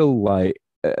ago, until like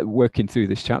working through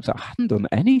this chapter, I hadn't done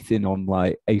anything on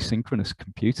like asynchronous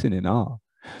computing in R.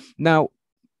 Now,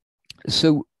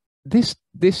 so this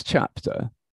chapter,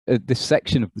 this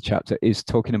section of the chapter is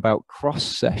talking about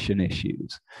cross-session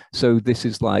issues. So this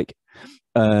is like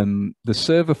the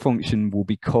server function will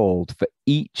be called for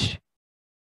each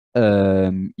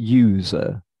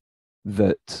user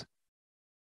that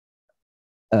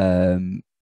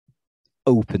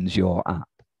opens your app.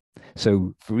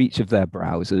 So for each of their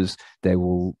browsers, they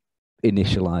will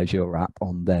initialize your app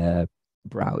on their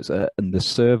browser, and the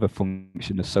server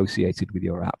function associated with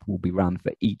your app will be ran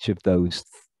for each of those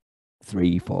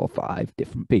 3, 4, 5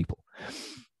 different people.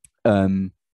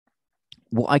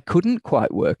 What I couldn't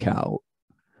quite work out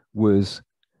was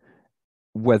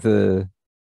whether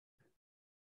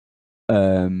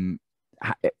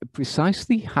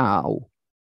precisely how.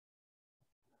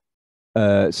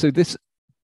 So this,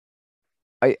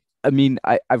 I mean,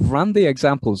 I've ran the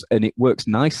examples and it works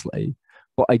nicely,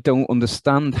 but I don't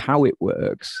understand how it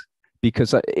works,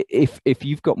 because if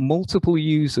you've got multiple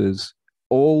users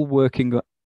all working,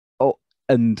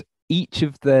 and each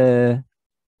of the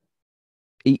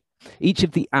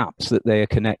apps that they are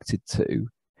connected to,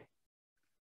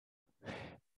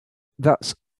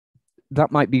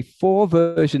 that might be 4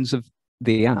 versions of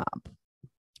the app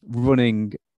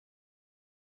running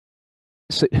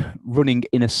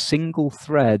in a single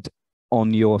thread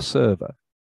on your server.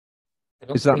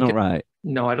 Is that not right?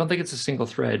 No, I don't think it's a single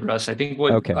thread, Russ. I think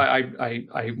what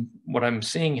what I'm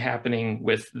seeing happening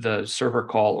with the server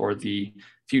call or the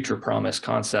future promise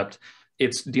concept,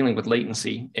 it's dealing with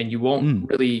latency, and you won't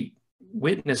really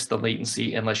witness the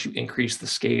latency unless you increase the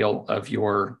scale of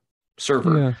your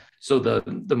server. Yeah. So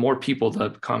the more people, the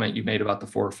comment you made about the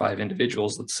 4 or 5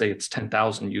 individuals, let's say it's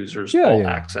 10,000 users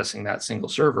accessing that single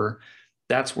server,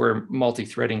 that's where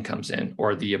multi-threading comes in,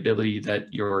 or the ability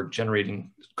that you're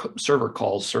generating server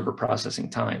calls, server processing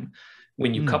time.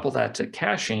 When you couple that to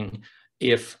caching,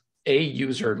 if a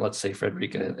user, let's say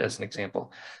Frederica as an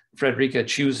example, Frederica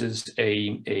chooses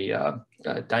a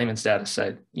diamonds data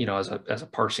set, as a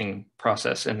parsing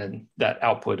process, and then that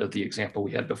output of the example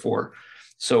we had before.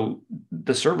 So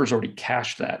the server's already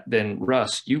cached that. Then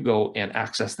Russ, you go and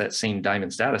access that same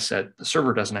diamonds data set. The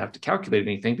server doesn't have to calculate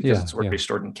anything because it's already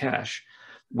stored in cache.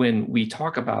 When we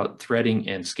talk about threading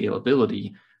and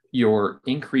scalability, you're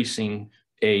increasing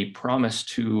a promise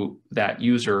to that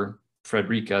user,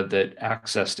 Frederica, that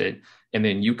accessed it, and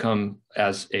then you come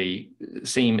as a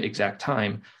same exact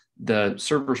time. The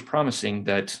server's promising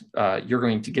that you're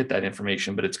going to get that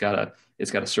information, but it's got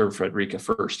to serve Frederica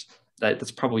first.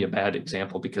 That's probably a bad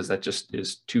example because that just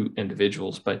is 2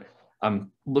 individuals. But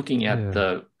I'm looking at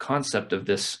the concept of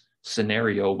this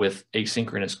scenario with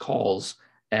asynchronous calls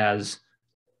as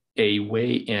a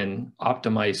way in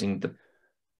optimizing the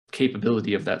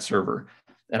capability of that server.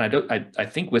 And I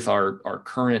think with our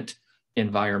current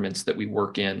environments that we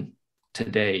work in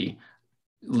today,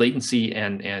 latency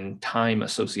and time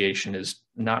association is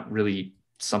not really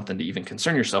something to even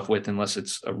concern yourself with unless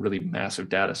it's a really massive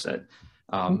data set.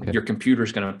 Your computer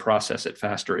is going to process it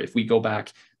faster. If we go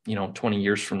back, 20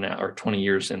 years from now, or 20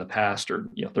 years in the past, or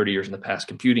 30 years in the past,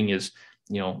 computing is,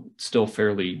 still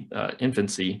fairly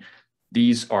infancy.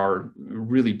 These are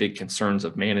really big concerns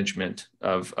of management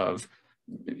of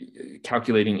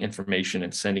calculating information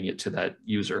and sending it to that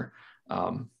user.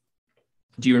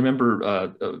 Do you remember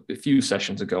a few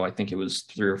sessions ago, I think it was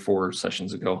 3 or 4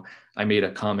 sessions ago, I made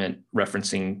a comment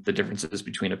referencing the differences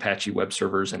between Apache web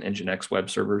servers and Nginx web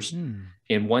servers.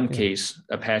 In one case,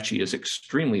 Apache is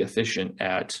extremely efficient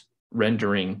at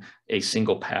rendering a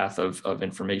single path of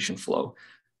information flow.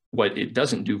 What it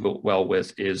doesn't do well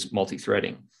with is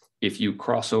multi-threading. If you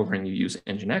cross over and you use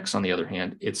Nginx, on the other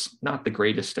hand, it's not the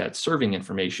greatest at serving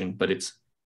information, but it's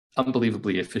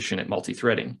unbelievably efficient at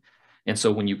multi-threading. And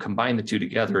so when you combine the two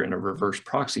together in a reverse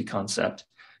proxy concept,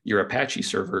 your Apache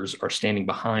servers are standing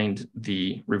behind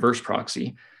the reverse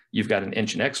proxy. You've got an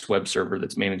Nginx web server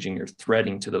that's managing your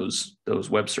threading to those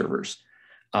web servers.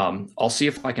 I'll see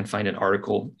if I can find an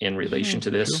article in relation to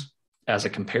this as a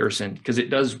comparison, because it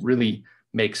does really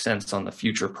make sense on the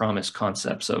future promise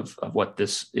concepts of what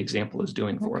this example is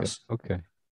doing for us. Okay.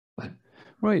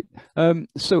 Right.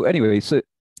 So anyway, so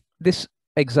this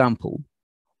example,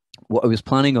 what I was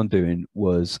planning on doing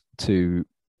was to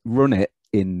run it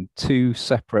in two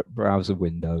separate browser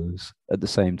windows at the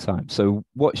same time. So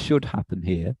what should happen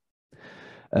here,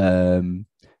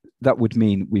 that would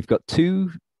mean we've got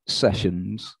two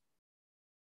sessions,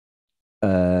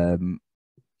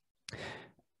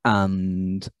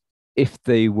 and if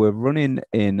they were running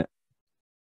in,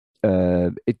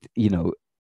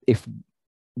 if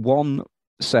one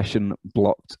session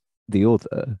blocked the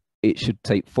other, it should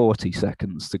take 40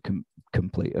 seconds to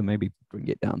complete, or maybe bring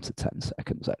it down to 10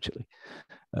 seconds actually.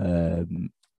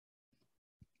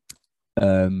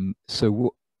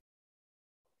 So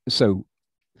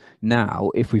now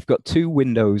if we've got two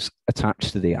windows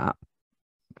attached to the app,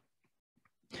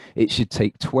 it should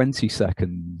take 20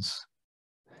 seconds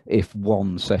if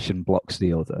one session blocks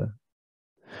the other.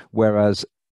 Whereas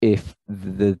if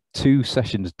the two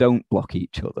sessions don't block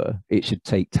each other, it should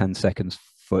take 10 seconds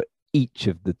for each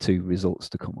of the two results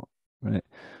to come up, right?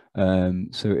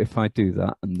 So if I do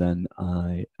that and then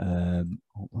I,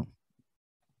 hold on,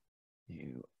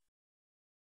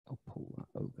 I'll pull that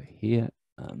over here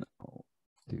and I'll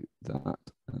do that,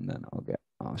 and then I'll get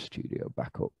RStudio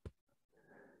back up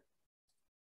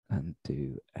and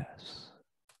do S.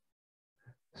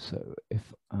 So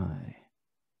if I,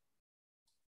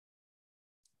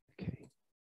 okay,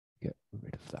 get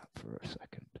rid of that for a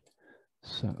second.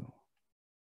 So,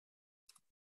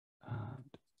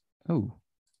 and, oh,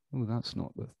 that's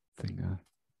not the thing.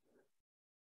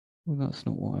 Well, that's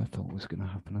not what I thought was going to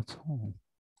happen at all.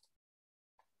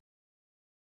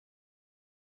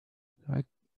 Did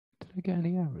I get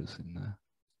any errors in there?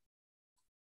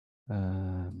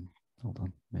 Hold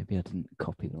on, maybe I didn't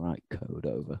copy the right code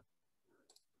over.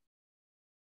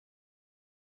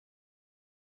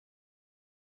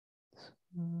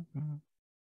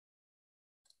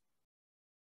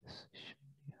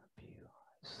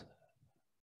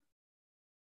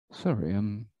 Sorry,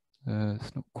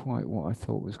 it's not quite what I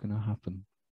thought was going to happen.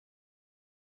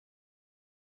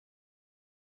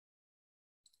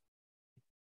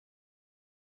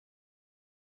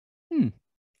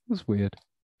 That's weird.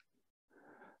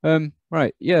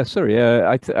 Right, yeah, sorry.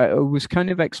 I was kind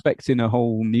of expecting a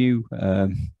whole new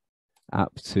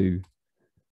app to.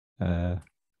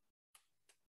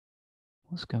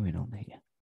 What's going on here?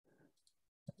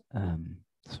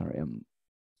 Sorry, I'm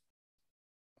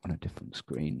on a different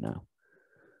screen now.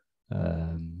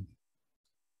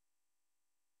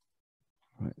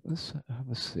 Right, let's have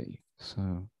a see.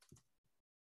 So,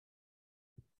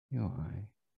 UI.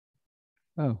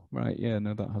 Oh, right, yeah,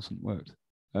 no, that hasn't worked.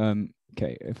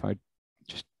 Okay, if I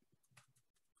just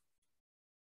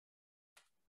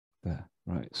there,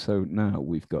 right. So now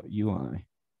we've got UI,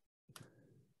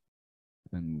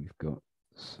 and we've got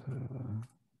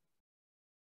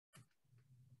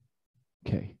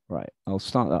okay, right. I'll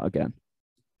start that again.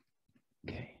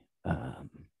 Okay.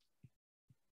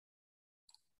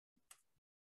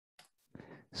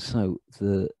 So it's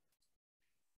the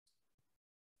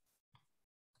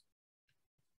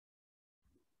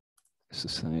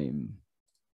same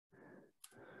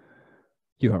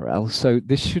URL. So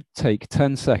this should take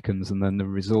 10 seconds and then the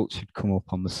result should come up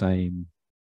on the same,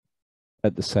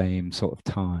 at the same sort of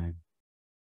time.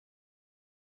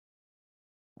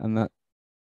 And that,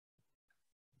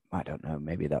 I don't know,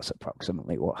 maybe that's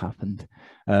approximately what happened.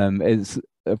 It's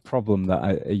a problem that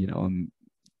I'm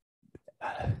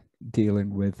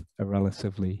dealing with a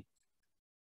relatively,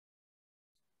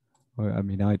 I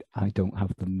mean, I don't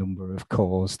have the number of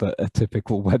cores that a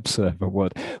typical web server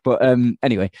would, but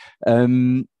anyway,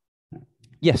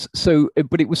 yes. So,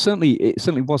 but it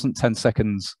certainly wasn't 10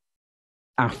 seconds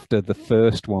after the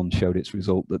first one showed its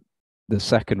result that the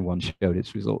second one showed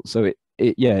its result. So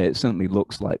it certainly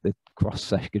looks like the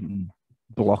cross-section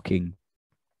blocking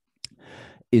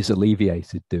is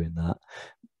alleviated doing that.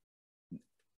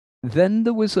 Then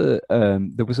there was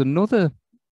another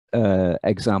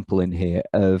example in here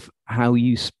of how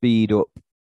you speed up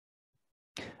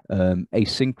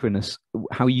asynchronous,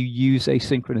 how you use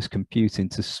asynchronous computing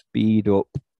to speed up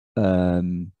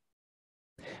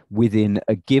within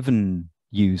a given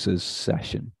user's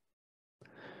session.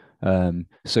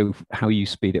 So how you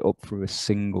speed it up for a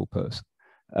single person.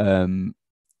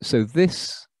 So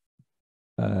this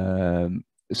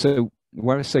so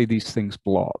where I say these things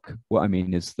block, what I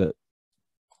mean is that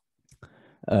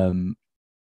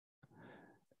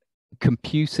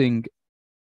computing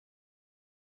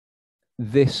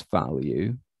this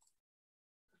value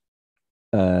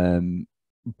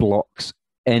blocks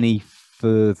any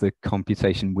further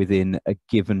computation within a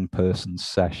given person's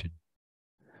session.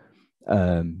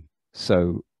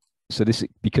 So this,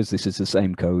 because this is the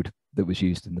same code that was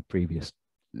used in the previous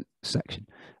section.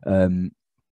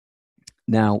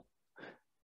 Now,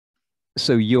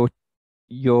 so you're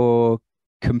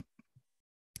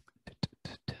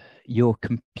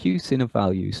computing a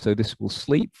value. So this will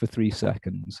sleep for 3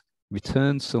 seconds,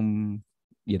 return some,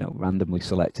 randomly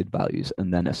selected values,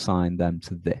 and then assign them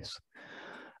to this.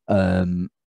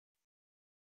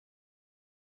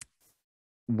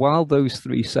 While those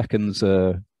 3 seconds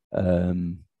are,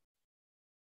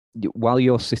 while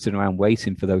you're sitting around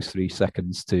waiting for those 3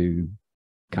 seconds to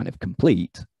kind of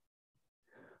complete,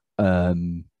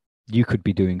 you could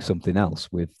be doing something else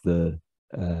with the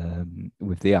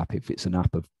app, if it's an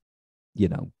app of,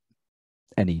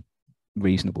 any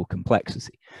reasonable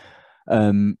complexity.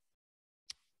 And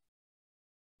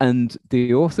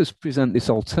the authors present this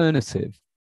alternative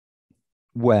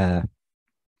where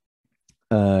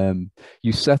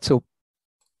you set up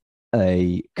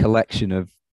a collection of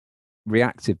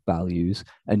reactive values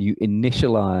and you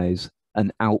initialize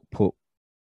an output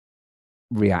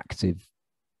reactive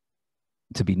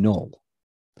to be null.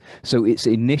 So it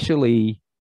initially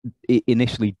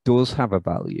does have a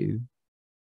value,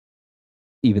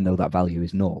 even though that value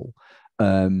is null.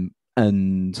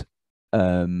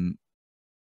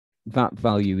 That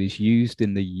value is used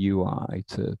in the UI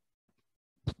to,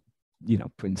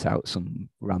 print out some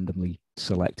randomly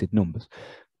selected numbers.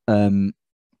 When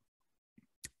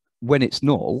it's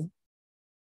null,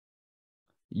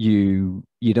 you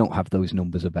don't have those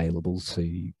numbers available, so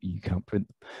you can't print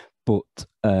them. But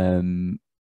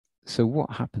so what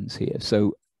happens here?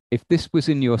 So if this was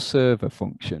in your server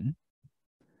function,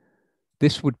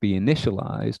 this would be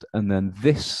initialized, and then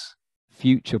this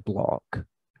future block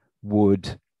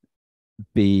would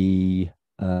be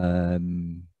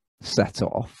set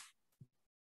off.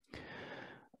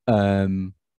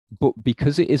 But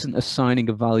because it isn't assigning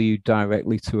a value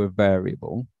directly to a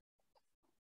variable,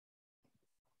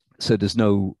 so there's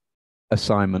no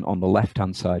assignment on the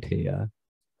left-hand side here,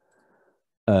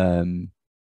 in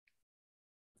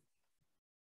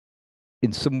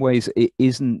some ways it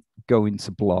isn't going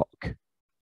to block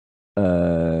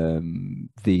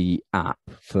the app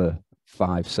for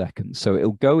 5 seconds. So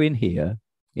it'll go in here,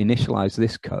 initialize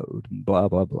this code, blah,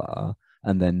 blah, blah,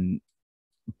 and then,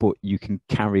 but you can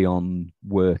carry on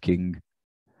working.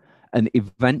 And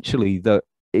eventually the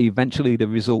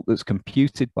result that's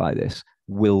computed by this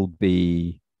will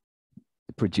be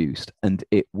produced, and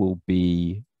it will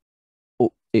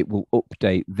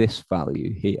update this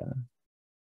value here.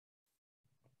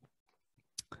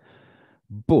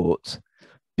 But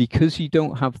because you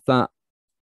don't have that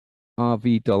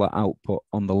 $RV output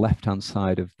on the left-hand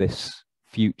side of this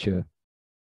future,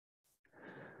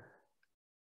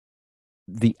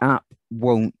 the app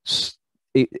won't,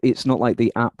 it's not like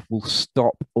the app will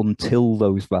stop until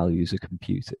those values are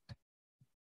computed.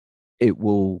 It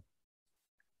will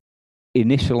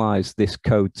initialize this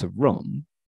code to run,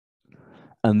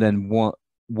 and then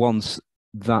once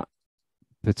that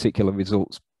particular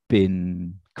result's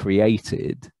been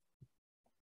created,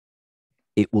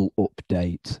 it will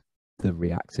update the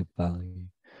reactive value.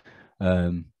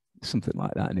 Something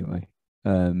like that anyway.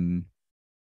 How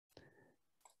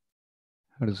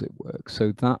does it work?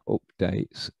 So that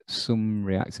updates some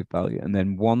reactive value, and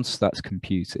then once that's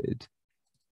computed,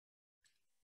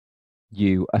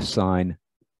 you assign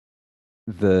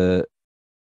the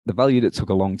value that took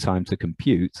a long time to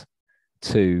compute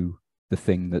to the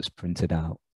thing that's printed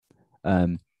out.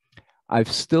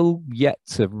 I've still yet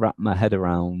to wrap my head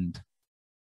around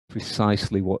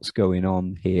precisely what's going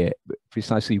on here,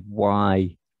 precisely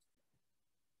why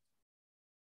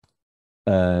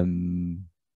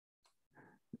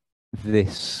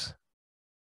this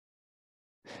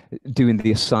doing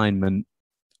the assignment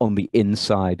on the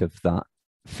inside of that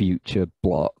future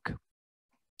block,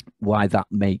 why that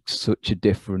makes such a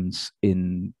difference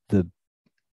in the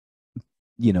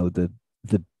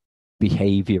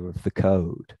behavior of the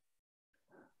code.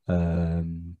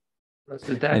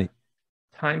 So that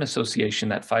time association,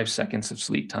 that 5 seconds of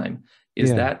sleep time,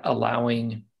 is that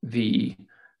allowing the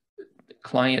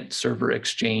client server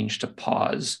exchange to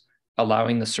pause,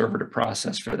 allowing the server to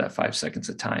process for that 5 seconds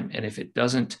of time? And if it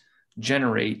doesn't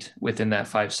generate within that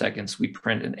 5 seconds, we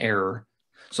print an error.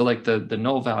 So like the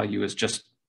null value is just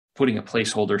putting a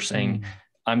placeholder saying,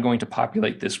 I'm going to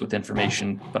populate this with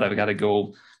information, but I've got to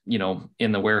go, you know,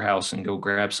 in the warehouse and go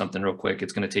grab something real quick.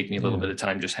 It's going to take me a little bit of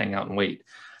time, just hang out and wait.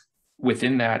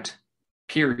 Within that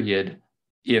period,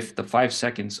 if the 5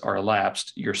 seconds are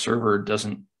elapsed, your server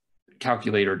doesn't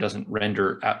calculate or doesn't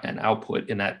render an output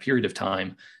in that period of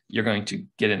time, you're going to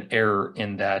get an error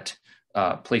in that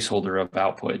placeholder of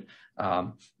output.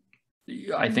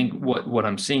 I think what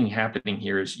I'm seeing happening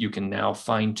here is you can now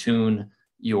fine tune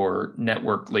your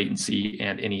network latency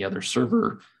and any other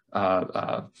server,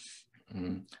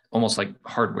 almost like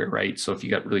hardware, right? So if you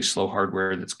got really slow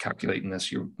hardware that's calculating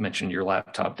this, you mentioned your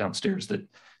laptop downstairs that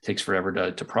takes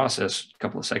forever to process, a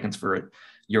couple of seconds for it,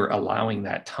 you're allowing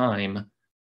that time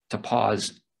to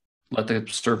pause, let the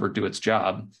server do its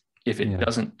job. If it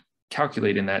doesn't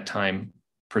calculate in that time,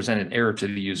 present an error to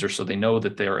the user so they know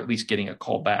that they're at least getting a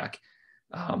call back.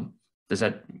 Does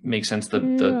that make sense?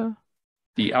 The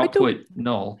output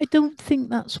null. I don't think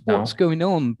that's what's going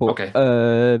on, but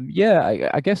okay. Yeah,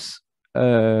 I guess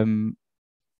yeah,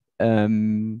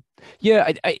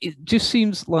 it just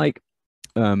seems like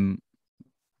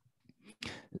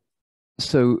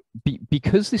so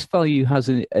because this value has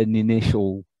an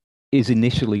initial is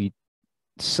initially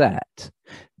set,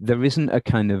 there isn't a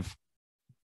kind of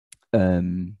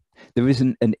there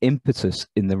isn't an impetus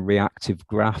in the reactive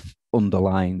graph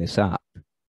underlying this app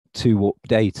to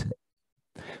update it.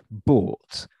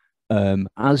 But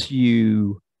as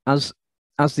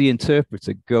the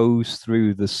interpreter goes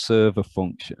through the server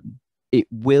function, it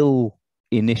will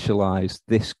initialize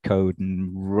this code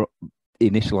and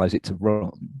initialize it to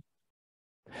run.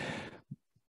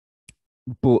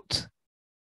 But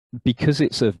because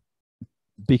it's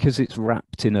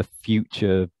wrapped in a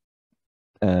future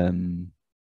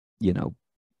you know,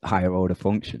 higher order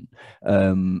function,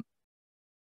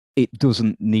 it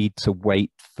doesn't need to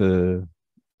wait for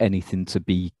anything to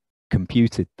be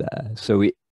computed there. So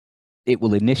it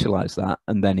will initialize that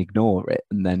and then ignore it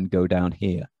and then go down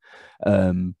here.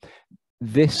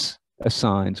 This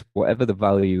assigns whatever the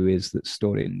value is that's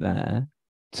stored in there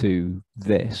to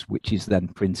this, which is then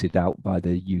printed out by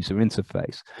the user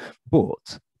interface.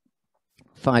 But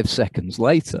 5 seconds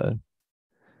later,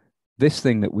 this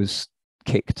thing that was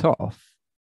kicked off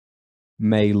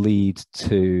may lead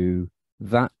to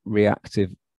that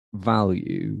reactive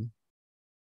value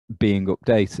being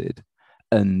updated,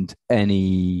 and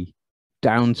any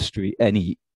downstream,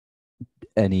 any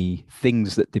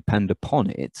things that depend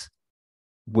upon it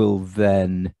will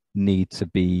then need to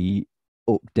be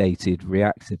updated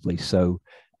reactively. So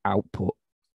output,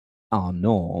 our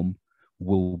norm,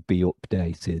 will be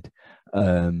updated.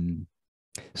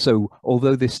 So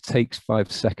although this takes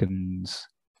 5 seconds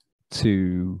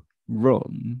to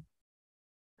run,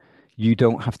 you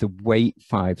don't have to wait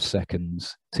 5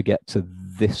 seconds to get to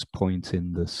this point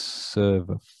in the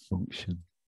server function.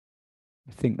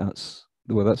 I think that's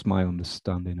my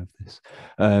understanding of this.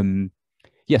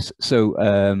 Yes, so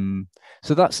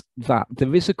that's that.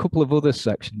 There is a couple of other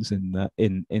sections in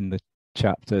the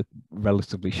chapter,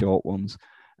 relatively short ones,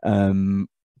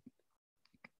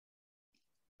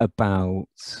 about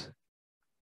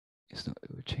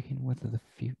we're checking whether the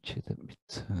future that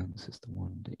returns is the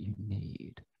one that you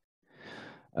need.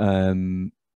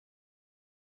 I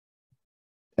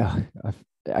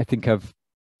think I've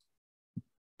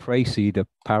preceded a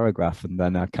paragraph and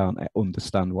then I can't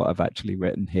understand what I've actually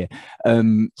written here.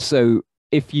 So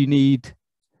if you need,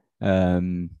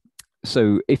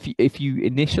 so if you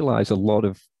initialize a lot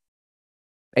of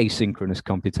asynchronous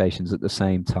computations at the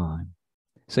same time,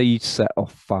 say you set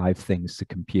off 5 things to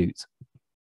compute,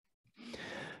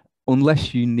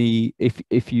 unless you need,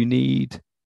 if you need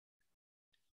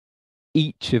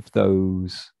each of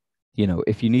those, you know,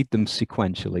 if you need them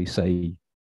sequentially, say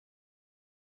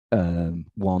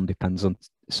 1 depends on,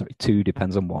 sorry, 2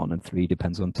 depends on 1 and 3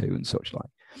 depends on 2 and such like.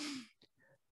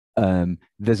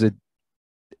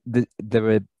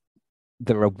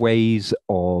 There are ways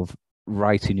of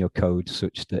writing your code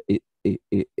such that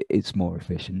it's more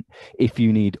efficient. If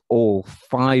you need all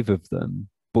 5 of them,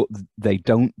 but they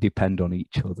don't depend on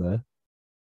each other,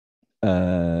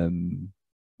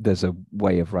 there's a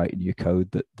way of writing your code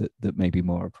that may be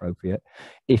more appropriate.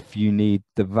 If you need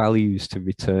the values to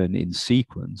return in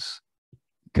sequence,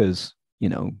 because, you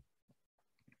know,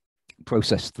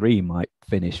 process 3 might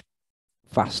finish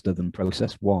faster than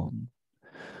process 1,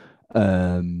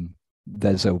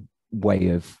 there's a way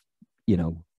of, you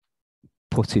know,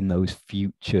 putting those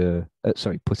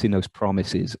putting those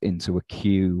promises into a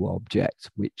queue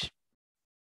object, which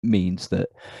means that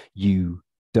you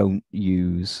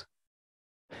use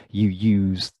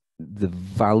the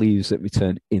values that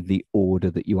return in the order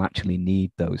that you actually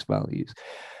need those values.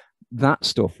 that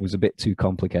stuff was a bit too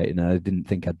complicated, and I didn't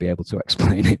think I'd be able to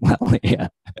explain it well here.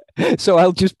 So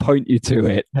I'll just point you to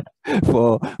it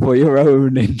for your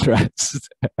own interest.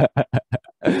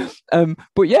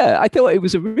 But yeah, I thought it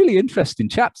was a really interesting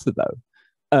chapter, though,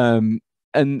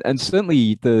 and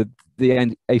certainly the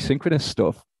asynchronous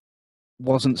stuff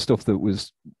wasn't stuff that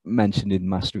was mentioned in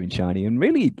Mastering Shiny, and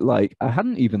really, like, I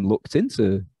hadn't even looked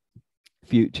into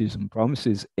futures and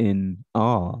promises in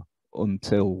R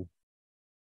until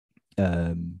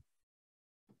 2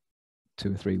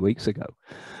 or 3 weeks ago.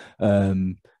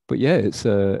 But yeah,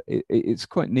 it's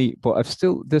quite neat. But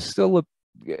there's still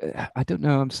I don't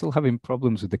know. I'm still having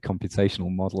problems with the computational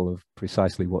model of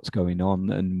precisely what's going on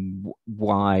and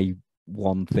why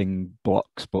one thing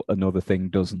blocks but another thing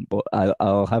doesn't. But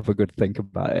I'll have a good think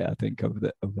about it, I think, over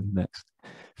the next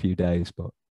few days.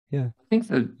 But yeah, I think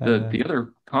the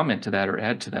other comment to that, or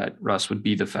add to that, Russ, would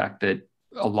be the fact that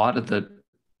a lot of the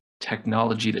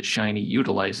technology that Shiny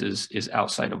utilizes is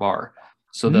outside of R.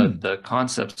 So the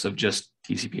concepts of just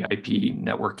TCP/IP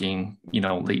networking,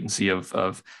 latency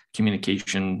of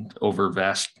communication over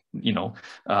vast,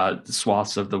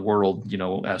 swaths of the world,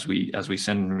 as we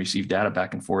send and receive data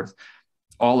back and forth,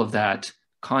 all of that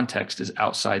context is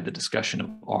outside the discussion of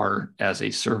R as a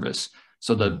service.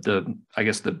 So I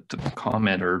guess the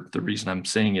comment, or the reason I'm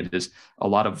saying it, is a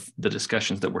lot of the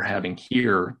discussions that we're having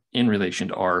here in relation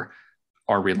to R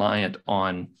are reliant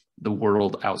on the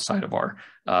world outside of R,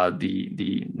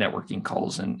 the networking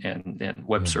calls and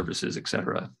web services,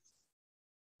 etc.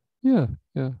 Yeah.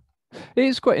 It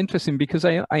is quite interesting because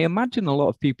I imagine a lot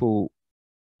of people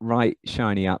write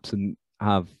Shiny apps and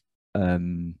have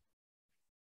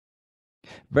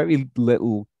very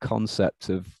little concept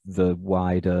of the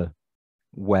wider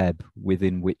web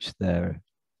within which they're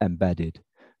embedded,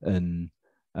 and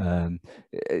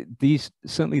this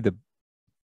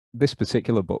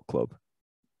particular book club,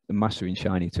 Mastering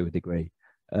Shiny to a degree,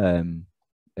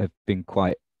 have been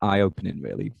quite eye-opening,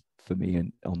 really, for me,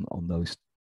 and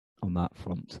on that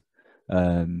front,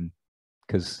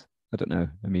 because I don't know.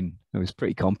 I mean, I was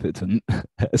pretty competent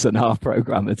as an R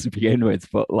programmer to begin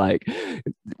with, but like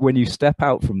when you step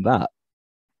out from that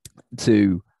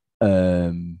to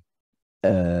the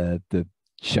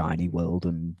Shiny world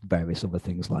and various other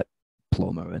things like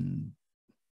Plumber and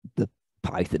the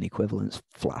Python equivalents,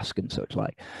 Flask and such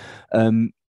like,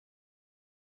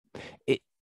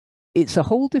 it's a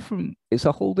whole different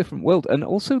world. And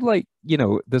also, like,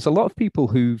 there's a lot of people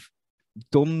who've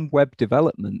done web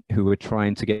development who are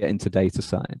trying to get into data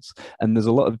science, and there's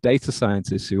a lot of data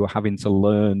scientists who are having to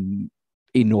learn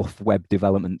enough web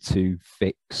development to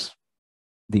fix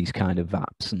these kind of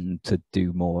apps and to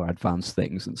do more advanced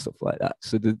things and stuff like that.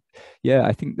 So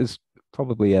I think there's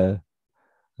probably a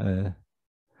kind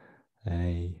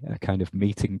of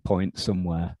meeting point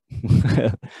somewhere.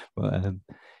 But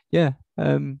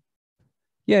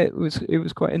it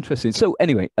was quite interesting. So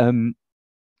anyway,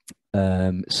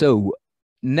 so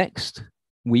next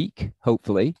week,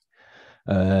 hopefully,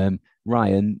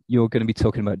 Ryan, you're going to be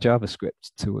talking about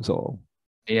JavaScript to us all.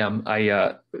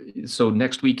 So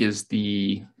next week is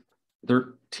the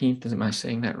 13th. Am I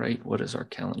saying that right? What is our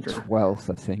calendar? 12th,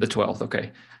 I think. The 12th.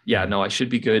 Okay. Yeah, no, I should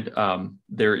be good.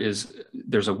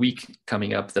 There's a week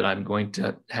coming up that I'm going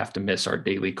to have to miss our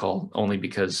daily call, only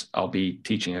because I'll be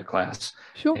teaching a class.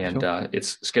 Sure.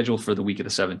 It's scheduled for the week of the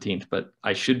 17th, but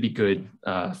I should be good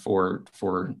for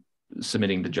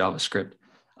submitting the JavaScript.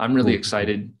 I'm really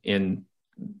excited in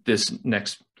this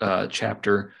next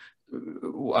chapter.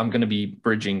 I'm going to be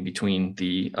bridging between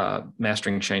the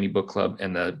Mastering Shiny Book Club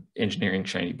and the Engineering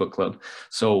Shiny Book Club.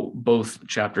 So both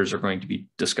chapters are going to be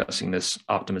discussing this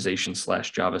optimization /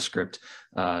 JavaScript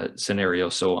scenario.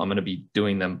 So I'm going to be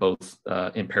doing them both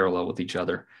in parallel with each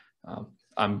other.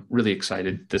 I'm really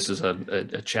excited. This is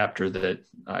a chapter that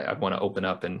I want to open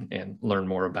up and learn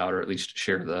more about, or at least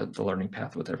share the learning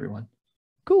path with everyone.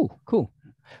 Cool.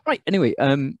 Right. Anyway,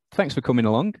 thanks for coming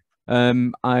along.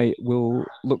 I will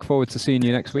look forward to seeing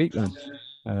you next week then.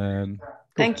 Cool.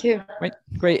 Thank you. Right,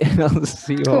 great. I'll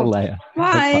see you all later.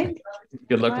 Bye.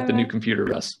 Good luck with the new computer,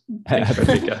 Russ.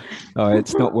 Oh,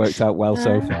 it's not worked out well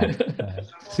so far.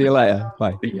 See you later.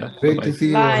 Bye. See ya. Great to see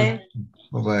you. Bye.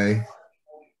 Bye-bye.